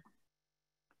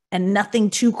 And nothing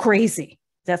too crazy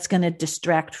that's going to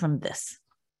distract from this.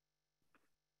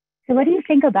 So what do you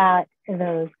think about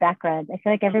those backgrounds? I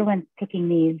feel like everyone's picking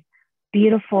these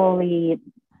beautifully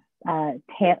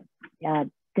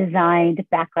designed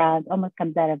backgrounds, almost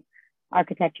comes out of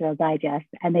Architectural Digest,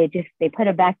 and they put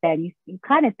it back there, and you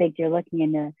kind of think you're looking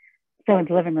into someone's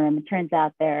living room. It turns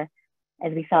out they're,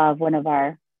 as we saw of one of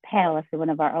our panelists at one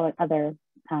of our other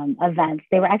events,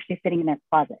 they were actually sitting in their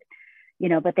closet,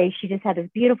 but she just had this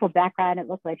beautiful background. It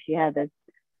looked like she had this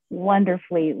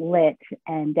wonderfully lit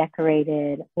and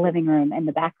decorated living room in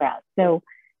the background. So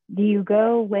do you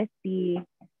go with the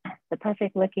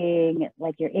perfect looking,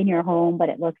 like you're in your home, but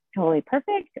it looks totally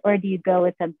perfect? Or do you go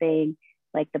with something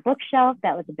like the bookshelf?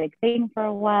 That was a big thing for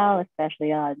a while,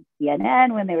 especially on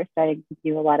CNN when they were starting to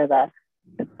do a lot of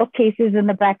the bookcases in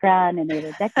the background and they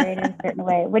were decorated a certain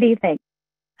way. What do you think?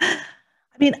 I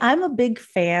mean, I'm a big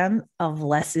fan of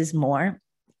less is more.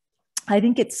 I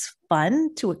think it's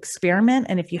fun to experiment.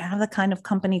 And if you have the kind of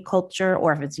company culture,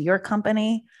 or if it's your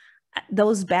company,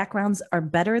 those backgrounds are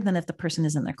better than if the person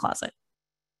is in their closet.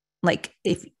 Like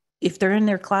if they're in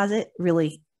their closet,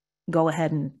 really go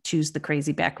ahead and choose the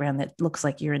crazy background that looks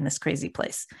like you're in this crazy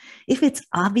place. If it's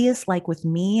obvious, like with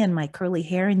me and my curly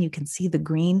hair, and you can see the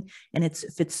green, and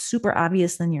if it's super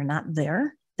obvious, then you're not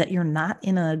there, that you're not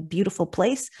in a beautiful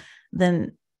place,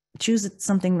 then choose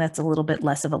something that's a little bit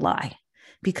less of a lie.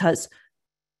 Because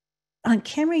on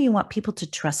camera, you want people to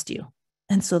trust you.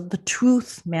 And so the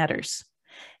truth matters.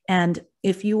 And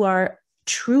if you are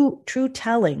truth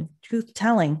telling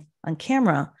on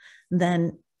camera,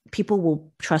 then people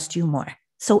will trust you more.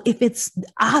 So if it's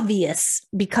obvious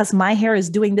because my hair is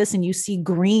doing this and you see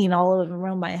green all over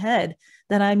around my head,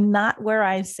 that I'm not where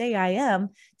I say I am,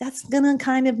 that's going to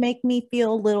kind of make me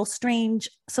feel a little strange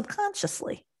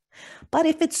subconsciously. But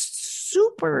if it's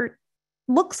super,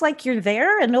 looks like you're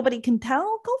there and nobody can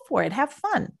tell, go for it. Have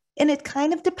fun. And it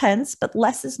kind of depends, but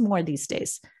less is more these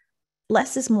days.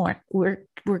 less is more. We're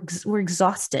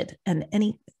exhausted, and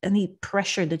any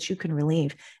pressure that you can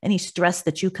relieve, any stress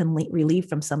that you can relieve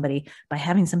from somebody by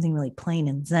having something really plain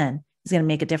and zen is going to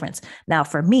make a difference. Now,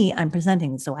 for me, I'm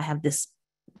presenting, so I have this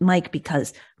mic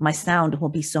because my sound will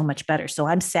be so much better. So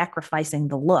I'm sacrificing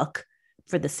the look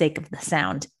for the sake of the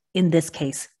sound in this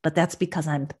case, but that's because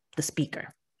I'm the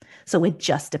speaker. So it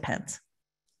just depends.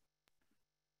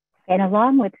 And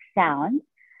along with sound,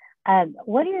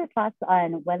 what are your thoughts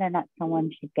on whether or not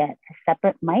someone should get a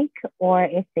separate mic, or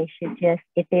if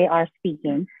they are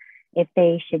speaking, if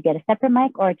they should get a separate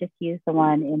mic or just use the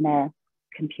one in their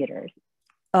computers?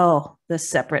 Oh, the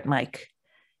separate mic.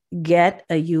 Get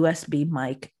a USB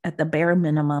mic at the bare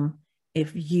minimum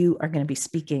if you are going to be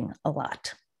speaking a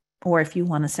lot, or if you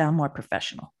want to sound more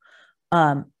professional.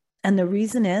 And the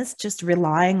reason is just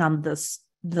relying on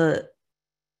the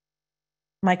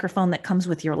microphone that comes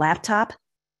with your laptop.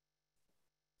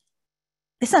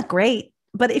 It's not great,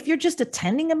 but if you're just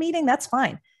attending a meeting, that's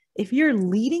fine. If you're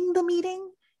leading the meeting,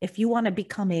 if you want to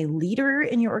become a leader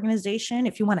in your organization,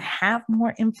 if you want to have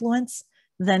more influence,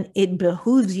 then it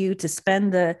behooves you to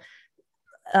spend if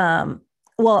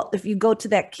you go to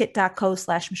that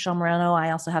kit.co/Michele Moreno, I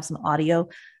also have some audio.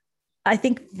 I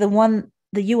think the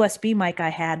USB mic I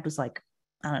had was like,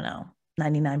 I don't know,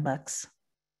 $99.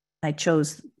 I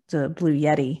chose the Blue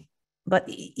Yeti, but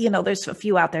there's a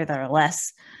few out there that are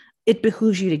less. It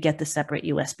behooves you to get the separate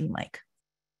USB mic.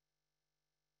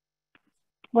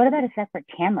 What about a separate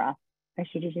camera? Or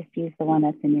should you just use the one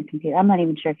that's in your computer? I'm not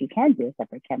even sure if you can do a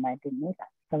separate camera. I didn't know that.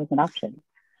 That was an option.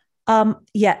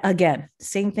 Yeah, again,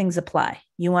 same things apply.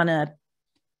 You want to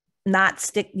not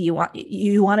stick, you want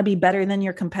to be better than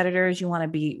your competitors. You want to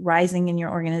be rising in your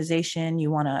organization.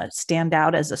 You want to stand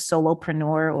out as a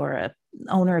solopreneur or a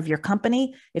owner of your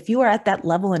company. If you are at that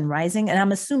level and rising, and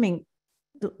I'm assuming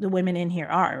the women in here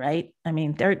are, right? I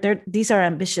mean, these are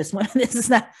ambitious women. This is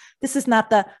not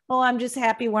the, oh, I'm just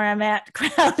happy where I'm at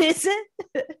crowd, is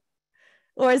it?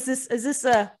 Or is this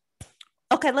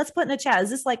okay, let's put in the chat.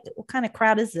 Is this like, what kind of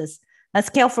crowd is this? A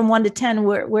scale from 1 to 10,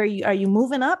 where are you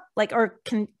moving up? Like, or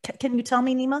can you tell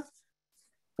me, Nima?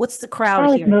 What's the crowd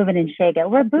always here? Moving and shaking.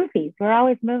 We're boothies. We're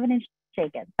always moving and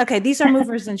shaking. Okay, these are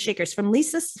movers and shakers. From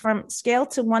Lisa's, from scale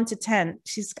to 1 to 10,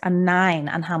 she's a 9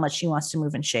 on how much she wants to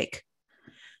move and shake.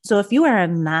 So if you are a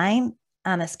 9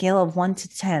 on a scale of 1 to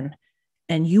 10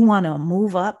 and you want to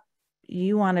move up,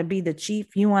 you want to be the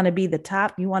chief, you want to be the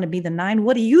top, you want to be the 9,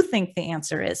 what do you think the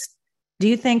answer is? Do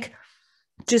you think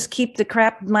just keep the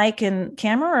crap mic and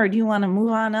camera, or do you want to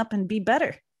move on up and be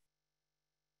better?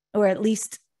 Or at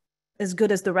least as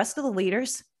good as the rest of the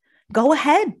leaders? Go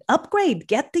ahead, upgrade,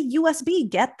 get the USB,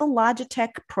 get the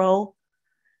Logitech Pro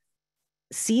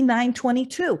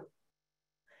C922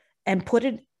 and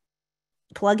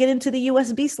plug it into the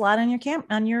USB slot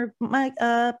on your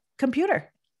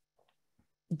computer.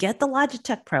 Get the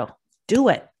Logitech Pro, do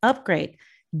it, upgrade,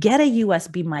 get a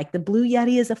USB mic. The Blue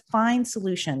Yeti is a fine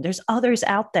solution. There's others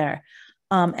out there.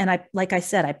 And like I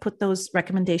said, I put those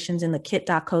recommendations in the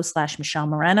kit.co/Michele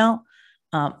Moreno.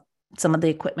 Some of the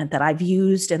equipment that I've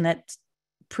used and that's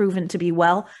proven to be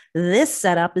well. This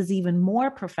setup is even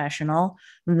more professional.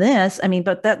 This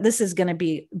is going to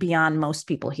be beyond most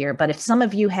people here. But if some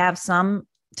of you have some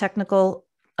technical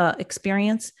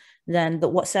experience, then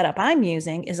what setup I'm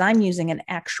using an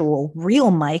actual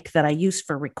real mic that I use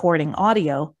for recording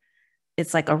audio.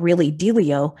 It's like a really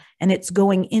dealio, and it's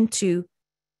going into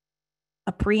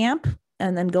a preamp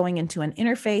and then going into an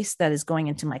interface that is going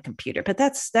into my computer. But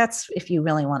that's if you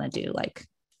really want to do like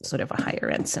sort of a higher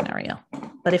end scenario.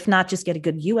 But if not, just get a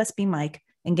good USB mic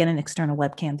and get an external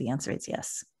webcam. The answer is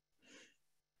yes.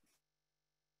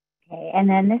 Okay, and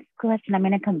then this question, I'm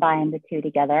going to combine the two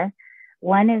together.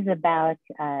 One is about,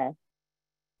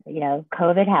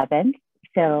 COVID happened.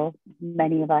 So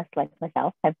many of us, like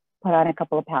myself, have put on a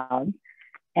couple of pounds.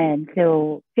 And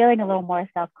so feeling a little more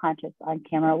self-conscious on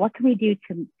camera, what can we do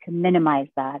to minimize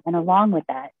that? And along with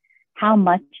that, how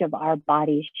much of our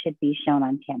bodies should be shown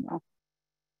on camera?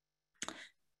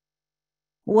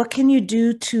 What can you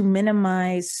do to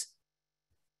minimize?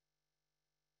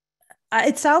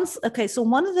 It sounds, okay, so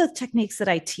one of the techniques that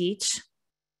I teach,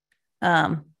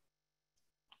 I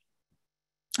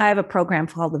have a program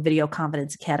called the Video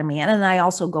Confidence Academy, and then I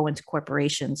also go into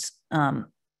corporations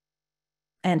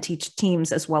and teach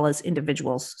teams as well as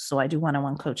individuals. So I do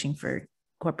one-on-one coaching for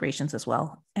corporations as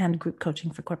well, and group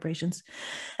coaching for corporations.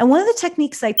 And one of the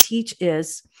techniques I teach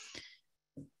is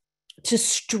to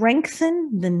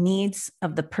strengthen the needs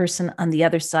of the person on the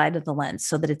other side of the lens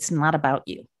so that it's not about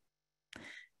you.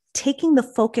 Taking the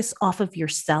focus off of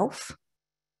yourself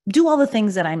do all the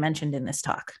things that I mentioned in this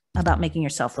talk about making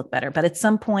yourself look better. But at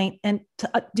some point, and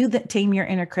to do the tame your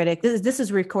inner critic, this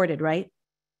is recorded, right?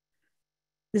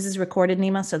 This is recorded,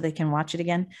 Nima, so they can watch it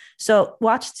again. So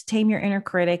watch to tame your inner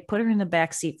critic, put her in the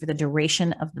back seat for the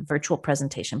duration of the virtual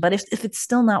presentation. But if it's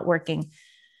still not working,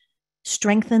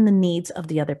 strengthen the needs of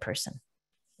the other person.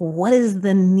 What is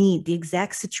the need, the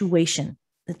exact situation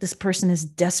that this person is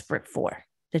desperate for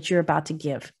that you're about to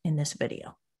give in this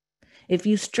video? If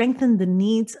you strengthen the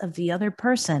needs of the other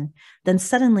person, then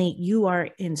suddenly you are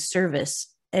in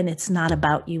service and it's not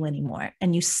about you anymore.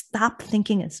 And you stop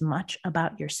thinking as much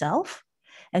about yourself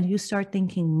and you start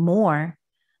thinking more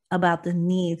about the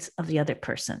needs of the other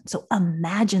person. So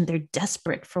imagine they're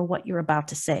desperate for what you're about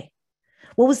to say.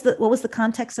 What was the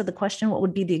context of the question? What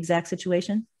would be the exact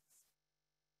situation?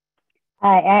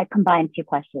 I combined two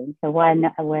questions. So one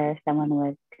where someone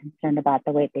was concerned about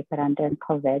the weight they put on during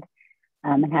COVID,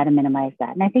 and how to minimize that.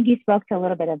 And I think you spoke to a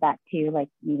little bit of that too, like,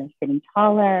 sitting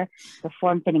taller, the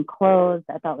form-fitting clothes.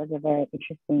 I thought was a very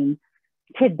interesting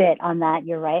tidbit on that.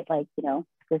 You're right. Like,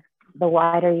 the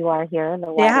wider you are here,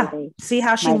 the wider they see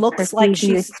how she looks like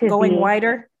she's going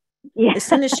wider. Yeah. As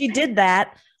soon as she did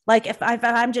that, like if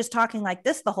I'm just talking like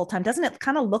this the whole time, doesn't it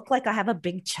kind of look like I have a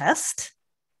big chest?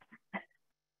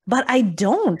 But I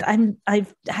don't. I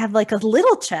have like a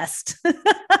little chest.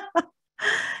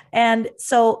 And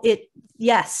so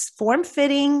yes,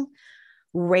 form-fitting,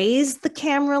 raise the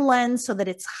camera lens so that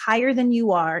it's higher than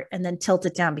you are, and then tilt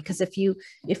it down. Because if you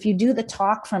do the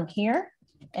talk from here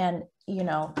and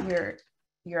you're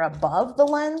above the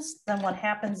lens, then what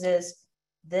happens is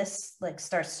this like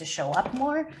starts to show up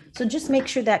more. So just make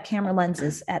sure that camera lens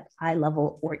is at eye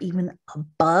level or even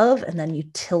above, and then you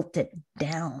tilt it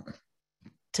down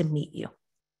to meet you.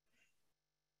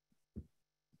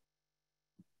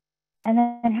 And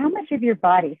then how much of your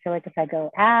body? So like if I go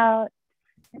out,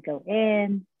 I go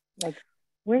in, like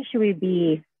where should we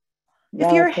be?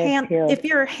 If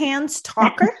you're a hands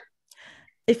talker,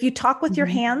 if you talk with your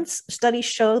hands, studies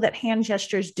show that hand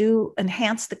gestures do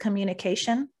enhance the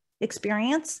communication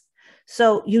experience.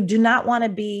 So you do not want to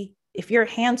be, if you're a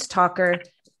hands talker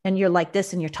and you're like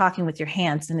this and you're talking with your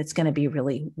hands, then it's going to be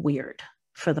really weird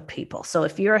for the people. So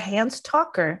if you're a hands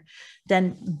talker,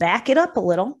 then back it up a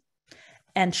little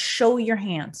and show your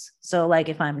hands. So like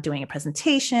if I'm doing a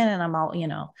presentation and I'm all,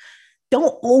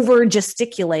 don't over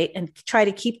gesticulate and try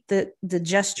to keep the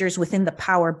gestures within the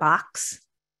power box.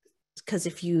 Because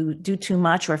if you do too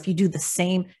much, or if you do the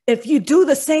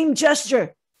same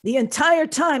gesture the entire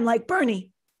time, like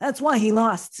Bernie, that's why he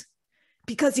lost,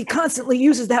 because he constantly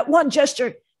uses that one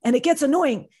gesture and it gets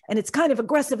annoying and it's kind of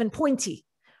aggressive and pointy,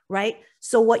 right?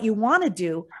 So what you want to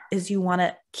do is you want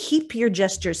to keep your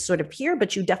gestures sort of here,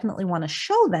 but you definitely want to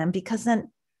show them, because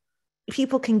then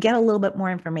people can get a little bit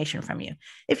more information from you.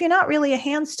 If you're not really a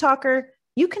hands talker,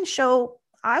 you can show,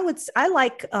 I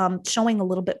like showing a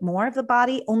little bit more of the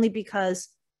body, only because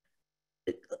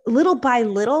little by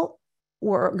little,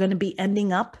 we're going to be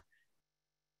ending up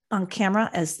on camera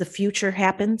as the future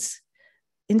happens.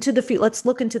 Let's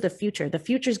look into the future. The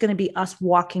future is going to be us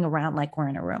walking around like we're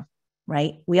in a room,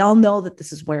 right? We all know that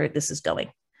this is where this is going.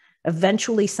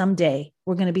 Eventually, someday,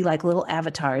 we're going to be like little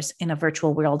avatars in a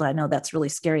virtual world. I know that's really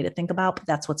scary to think about, but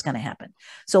that's what's going to happen.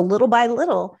 So little by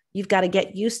little, you've got to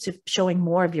get used to showing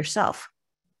more of yourself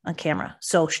on camera.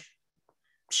 So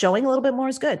showing a little bit more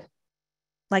is good.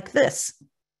 Like this.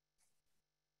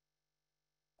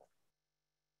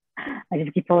 I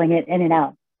just keep pulling it in and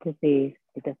out to see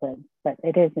the difference, but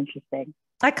it is interesting.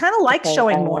 I kind of like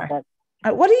showing more.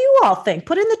 What do you all think?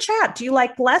 Put in the chat. Do you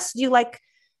like less? Do you like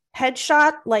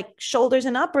headshot, like shoulders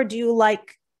and up, or do you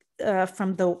like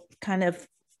from the kind of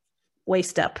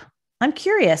waist up? I'm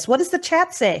curious. What does the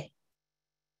chat say?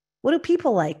 What do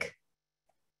people like?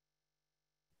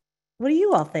 What do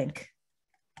you all think?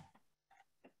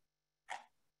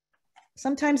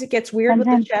 Sometimes it gets weird with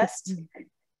the chest.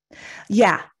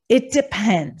 Yeah, it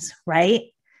depends, right?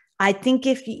 I think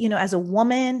if, as a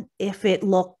woman, if it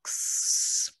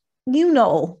looks, I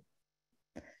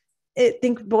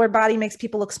think your body makes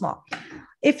people look small.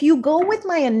 If you go with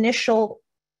my initial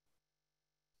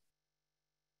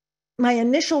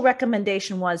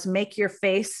recommendation was make your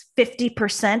face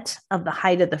 50% of the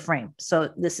height of the frame. So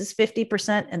this is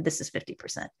 50% and this is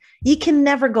 50%. You can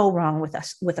never go wrong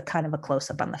with a kind of a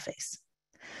close-up on the face.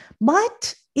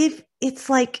 But if it's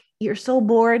like you're so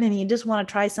bored and you just want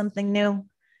to try something new,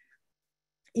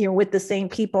 you're with the same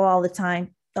people all the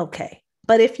time, okay.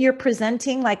 But if you're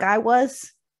presenting like I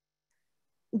was,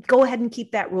 go ahead and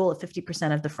keep that rule of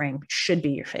 50% of the frame should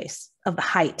be your face, of the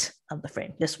height of the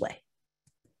frame, this way.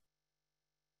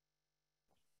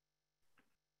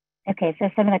 Okay, so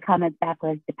some of the comments back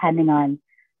was depending on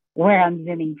where I'm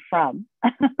zooming from.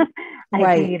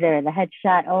 I do either the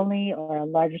headshot only or a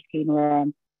larger screen where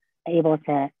I'm able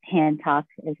to hand talk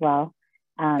as well.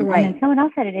 And then someone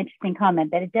else had an interesting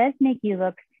comment that it does make you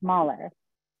look smaller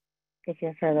if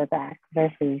you're further back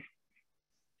versus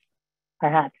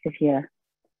perhaps if you're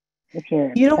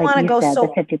you don't like want to go said,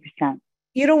 so the 50%.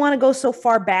 You don't want to go so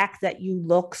far back that you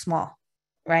look small,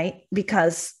 right?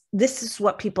 Because this is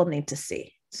what people need to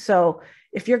see. So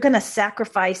if you're going to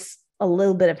sacrifice a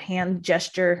little bit of hand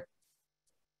gesture,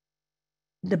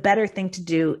 the better thing to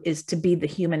do is to be the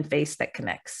human face that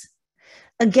connects.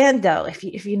 Again, though, if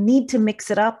you need to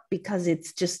mix it up because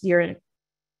it's just you're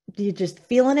just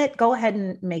feeling it, go ahead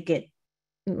and make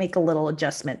a little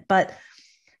adjustment. But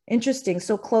interesting.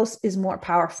 So close is more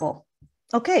powerful.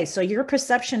 Okay, so your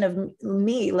perception of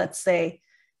me, let's say,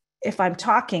 if I'm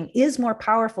talking, is more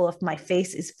powerful if my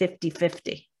face is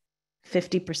 50-50,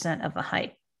 50% of the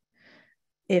height.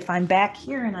 If I'm back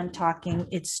here and I'm talking,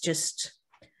 it's just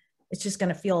going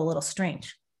to feel a little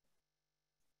strange.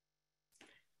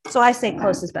 So I say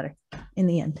close is better in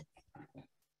the end.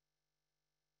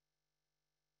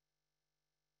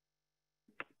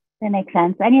 That makes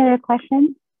sense. Any other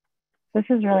questions? This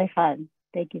is really fun.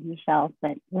 Thank you, Michelle.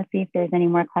 But let's see if there's any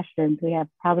more questions. We have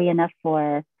probably enough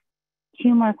for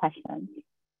 2 more questions.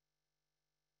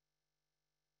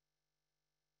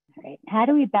 All right. How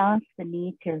do we balance the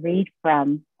need to read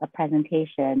from a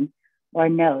presentation or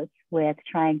notes with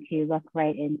trying to look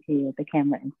right into the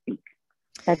camera and speak?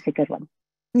 That's a good one.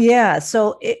 Yeah.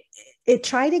 So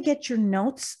try to get your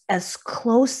notes as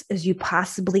close as you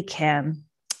possibly can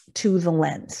to the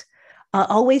lens.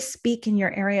 Always speak in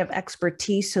your area of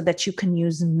expertise so that you can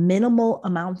use minimal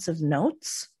amounts of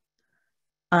notes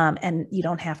and you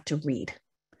don't have to read.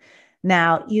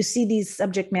 Now, you see these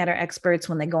subject matter experts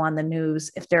when they go on the news,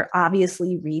 if they're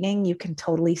obviously reading, you can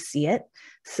totally see it.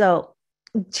 So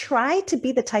try to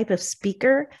be the type of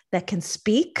speaker that can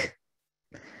speak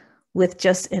with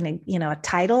just a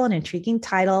title, an intriguing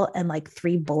title, and like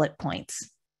 3 bullet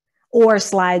points or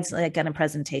slides like in a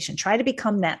presentation. Try to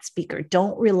become that speaker.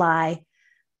 Don't rely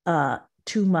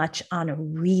too much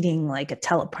on reading like a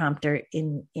teleprompter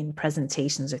in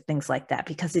presentations or things like that,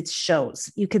 because it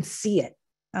shows. You can see it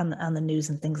on the news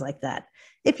and things like that.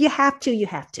 If you have to, you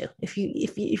have to. If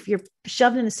you're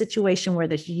shoved in a situation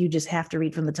where you just have to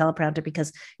read from the teleprompter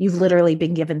because you've literally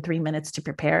been given 3 minutes to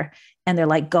prepare and they're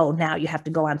like, go now, you have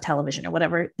to go on television or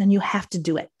whatever, then you have to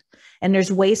do it. And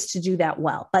there's ways to do that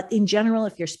well. But in general,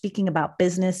 if you're speaking about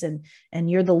business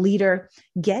and you're the leader,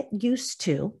 get used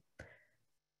to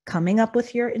coming up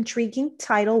with your intriguing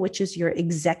title, which is your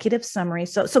executive summary.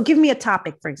 So give me a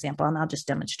topic, for example, and I'll just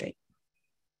demonstrate.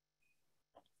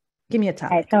 Give me a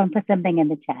topic. All right, someone put something in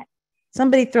the chat.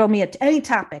 Somebody throw me any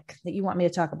topic that you want me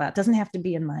to talk about. It doesn't have to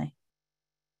be in my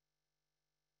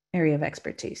area of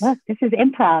expertise. Look, this is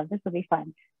improv. This will be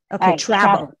fun. Okay, right,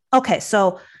 travel. Okay,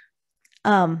 so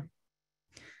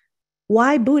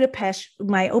why Budapest?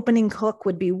 My opening hook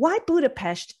would be why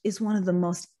Budapest is one of the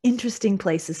most interesting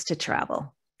places to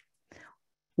travel.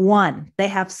 1, they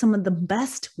have some of the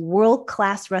best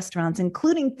world-class restaurants,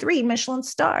 including 3 Michelin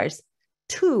stars.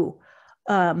 2,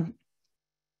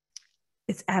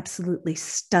 it's absolutely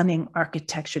stunning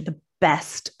architecture, the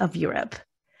best of Europe.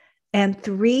 And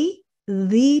 3,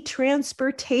 the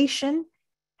transportation.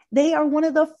 They are one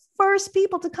of the first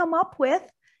people to come up with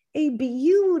a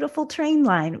beautiful train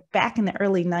line back in the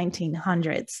early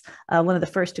 1900s. One of the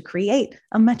first to create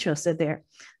a metro. So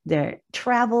their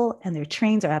travel and their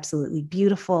trains are absolutely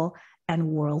beautiful and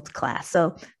world-class.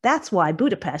 So that's why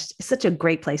Budapest is such a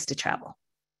great place to travel.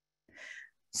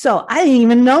 So I didn't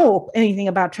even know anything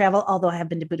about travel, although I have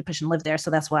been to Budapest and lived there. So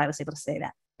that's why I was able to say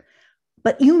that.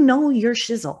 But you know your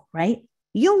shizzle, right?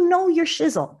 You know your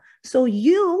shizzle. So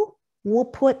you will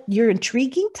put your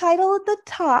intriguing title at the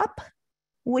top,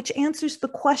 which answers the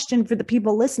question for the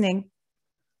people listening.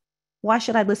 Why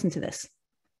should I listen to this?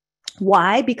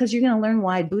 Why? Because you're going to learn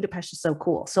why Budapest is so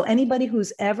cool. So anybody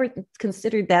who's ever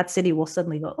considered that city will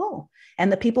suddenly go, oh, and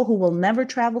the people who will never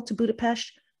travel to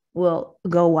Budapest will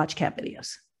go watch cat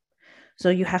videos. So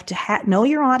you have to know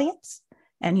your audience,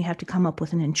 and you have to come up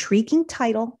with an intriguing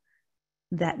title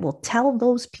that will tell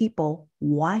those people,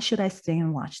 why should I stay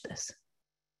and watch this?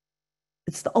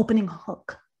 It's the opening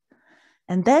hook.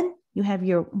 And then you have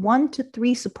your 1 to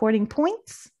 3 supporting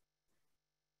points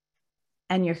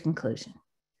and your conclusion.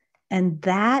 And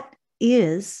that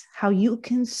is how you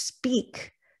can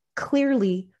speak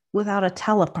clearly without a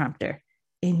teleprompter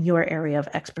in your area of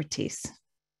expertise.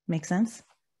 Make sense?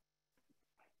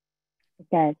 It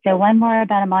does. So one more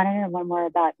about a monitor and one more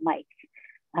about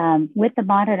mics. With the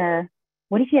monitor,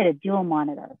 what if you had a dual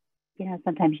monitor? You know,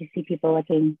 sometimes you see people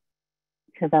looking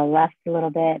to the left a little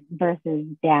bit versus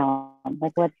down.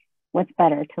 Like what's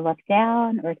better, to look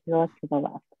down or to look to the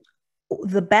left?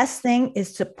 The best thing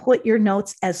is to put your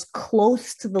notes as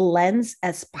close to the lens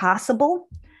as possible.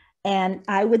 And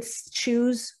I would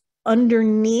choose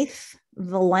underneath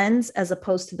the lens as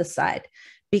opposed to the side,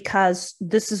 because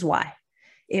this is why.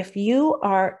 If you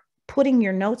are putting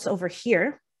your notes over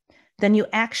here, then you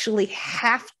actually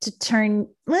have to turn,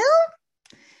 well,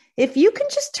 if you can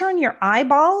just turn your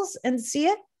eyeballs and see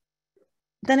it,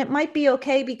 then it might be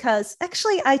okay, because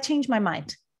actually I changed my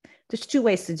mind. There's two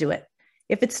ways to do it.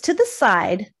 If it's to the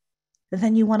side,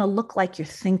 then you want to look like you're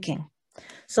thinking.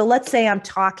 So let's say I'm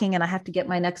talking and I have to get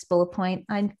my next bullet point.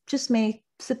 I just may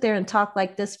sit there and talk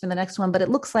like this for the next one, but it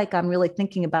looks like I'm really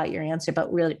thinking about your answer.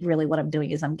 But really what I'm doing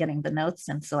is I'm getting the notes.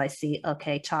 And so I see,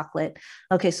 okay, chocolate.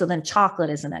 Okay, so then chocolate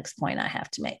is the next point I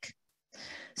have to make.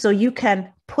 So you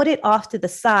can put it off to the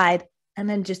side, and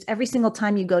then just every single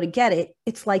time you go to get it,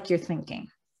 it's like you're thinking,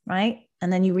 right?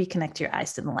 And then you reconnect your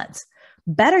eyes to the lens.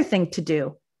 Better thing to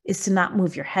do is to not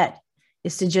move your head,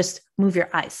 is to just move your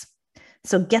eyes.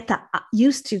 So get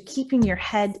used to keeping your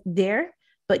head there,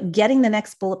 but getting the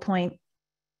next bullet point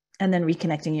and then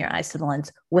reconnecting your eyes to the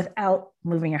lens without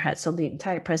moving your head. So the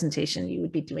entire presentation, you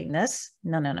would be doing this.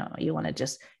 No. You want to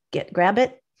just grab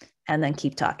it and then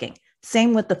keep talking.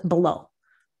 Same with the below.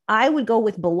 I would go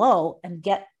with below and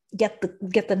get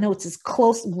the notes as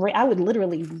close. I would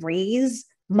literally raise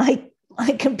my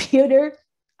computer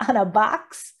on a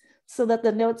box so that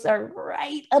the notes are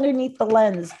right underneath the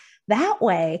lens. That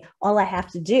way, all I have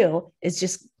to do is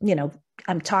just,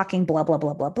 I'm talking blah, blah,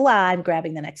 blah, blah, blah. I'm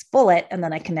grabbing the next bullet, and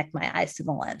then I connect my eyes to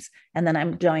the lens. And then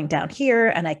I'm going down here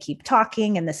and I keep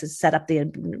talking, and this is set up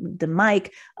the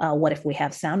mic. What if we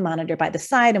have sound monitor by the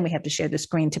side and we have to share the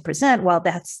screen to present? Well,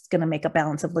 that's going to make a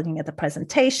balance of looking at the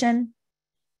presentation.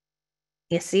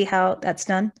 You see how that's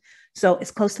done? So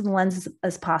as close to the lens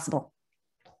as possible.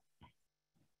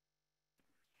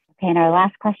 Okay, and our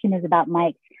last question is about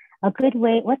mics. What's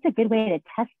a good way to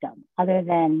test them other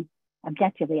than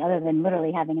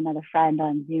literally having another friend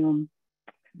on Zoom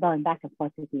going back and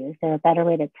forth with you? Is there a better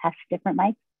way to test different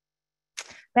mics?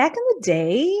 Back in the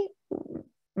day,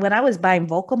 when I was buying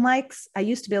vocal mics, I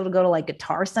used to be able to go to like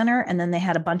Guitar Center, and then they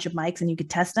had a bunch of mics and you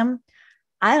could test them.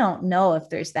 I don't know if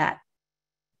there's that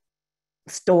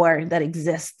store that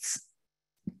exists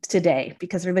today,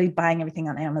 because everybody's buying everything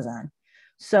on Amazon.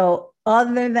 So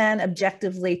other than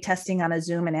objectively testing on a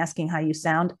Zoom and asking how you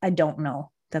sound, I don't know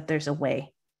that there's a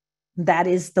way. That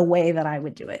is the way that I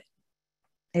would do it,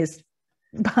 is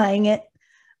buying it,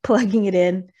 plugging it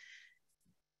in,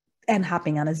 and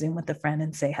hopping on a Zoom with a friend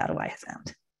and say, how do I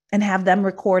sound? And have them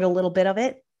record a little bit of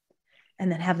it,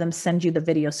 and then have them send you the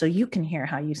video so you can hear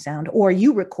how you sound, or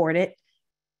you record it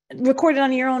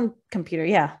on your own computer.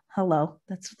 Yeah. Hello.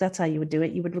 That's how you would do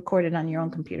it. You would record it on your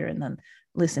own computer and then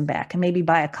listen back, and maybe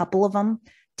buy a couple of them,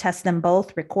 test them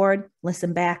both, record,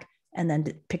 listen back, and then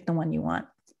pick the one you want.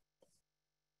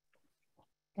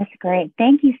 That's great.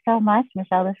 Thank you so much,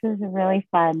 Michele. This was a really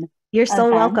fun. You're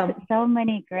so welcome. So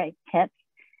many great tips.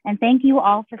 And thank you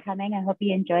all for coming. I hope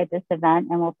you enjoyed this event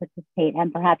and will participate,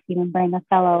 and perhaps even bring a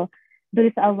fellow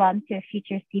Booth alum to a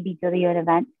future CBW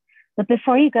event. But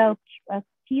before you go, a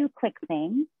few quick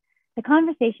things. The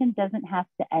conversation doesn't have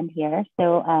to end here.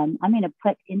 So I'm going to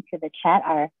put into the chat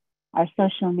our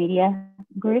social media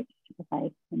groups, if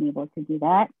I've been able to do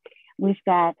that. We've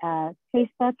got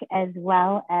Facebook as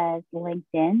well as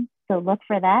LinkedIn. So look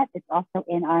for that. It's also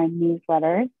in our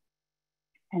newsletters.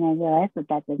 And I realized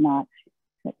that did not,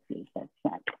 let's see if that's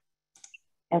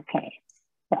that. Okay.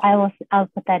 So I'll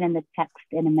put that in the text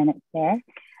in a minute there.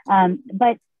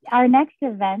 But our next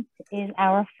event is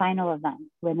our final event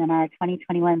within our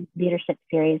 2021 leadership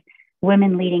series,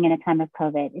 Women Leading in a Time of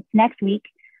COVID. It's next week.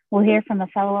 We'll hear from a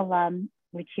fellow alum,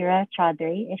 Ruchira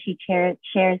Chaudhry, as she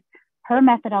shares her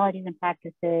methodologies and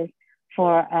practices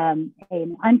for an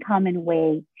uncommon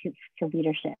way to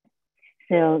leadership.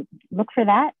 So look for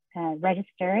that.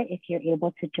 Register if you're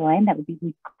able to join.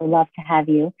 We'd love to have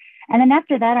you. And then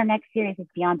after that, our next series is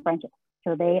Beyond Friendship.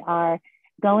 So they are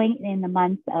going in the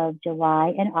months of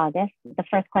July and August. The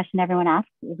first question everyone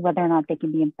asks is whether or not they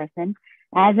can be in person.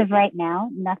 As of right now,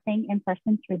 nothing in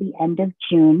person through the end of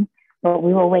June, but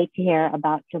we will wait to hear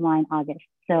about July and August.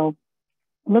 So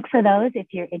look for those if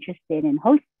you're interested in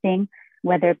hosting,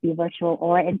 whether it be virtual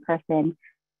or in person.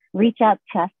 Reach out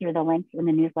to us through the links in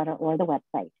the newsletter or the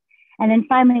website. And then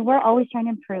finally, we're always trying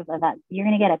to improve events. You're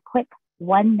going to get a quick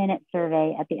 1-minute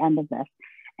survey at the end of this.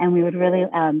 And we would really,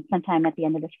 sometime at the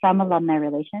end of this, from Alumni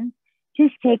Relations,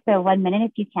 just take the 1 minute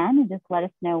if you can and just let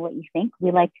us know what you think.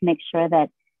 We like to make sure that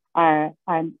our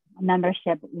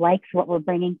membership likes what we're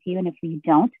bringing to you. And if we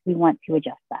don't, we want to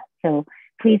adjust that. So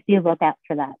please do look out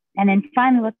for that. And then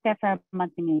finally, look out for our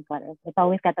monthly newsletters. It's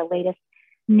always got the latest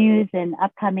news and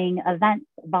upcoming events,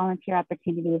 volunteer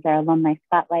opportunities, our alumni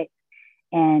spotlights,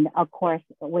 and of course,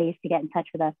 ways to get in touch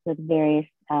with us with various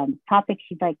topics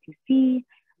you'd like to see,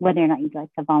 whether or not you'd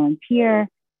like to volunteer,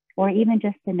 or even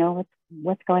just to know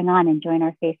what's going on and join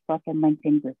our Facebook and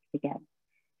LinkedIn groups again.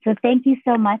 So thank you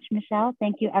so much, Michelle.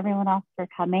 Thank you everyone else for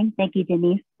coming. Thank you,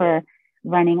 Denise, for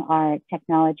running our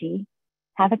technology.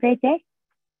 Have a great day.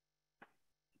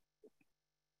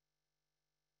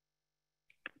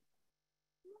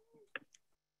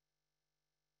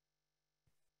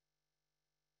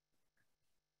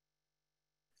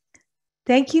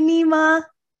 Thank you, Nima.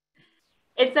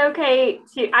 It's okay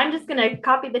I'm just going to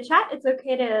copy the chat. It's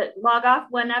okay to log off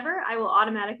whenever. I will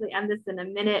automatically end this in a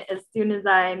minute as soon as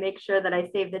I make sure that I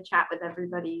save the chat with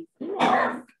everybody's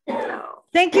emails. So,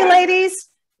 Thank you, ladies.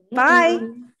 Bye.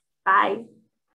 Bye.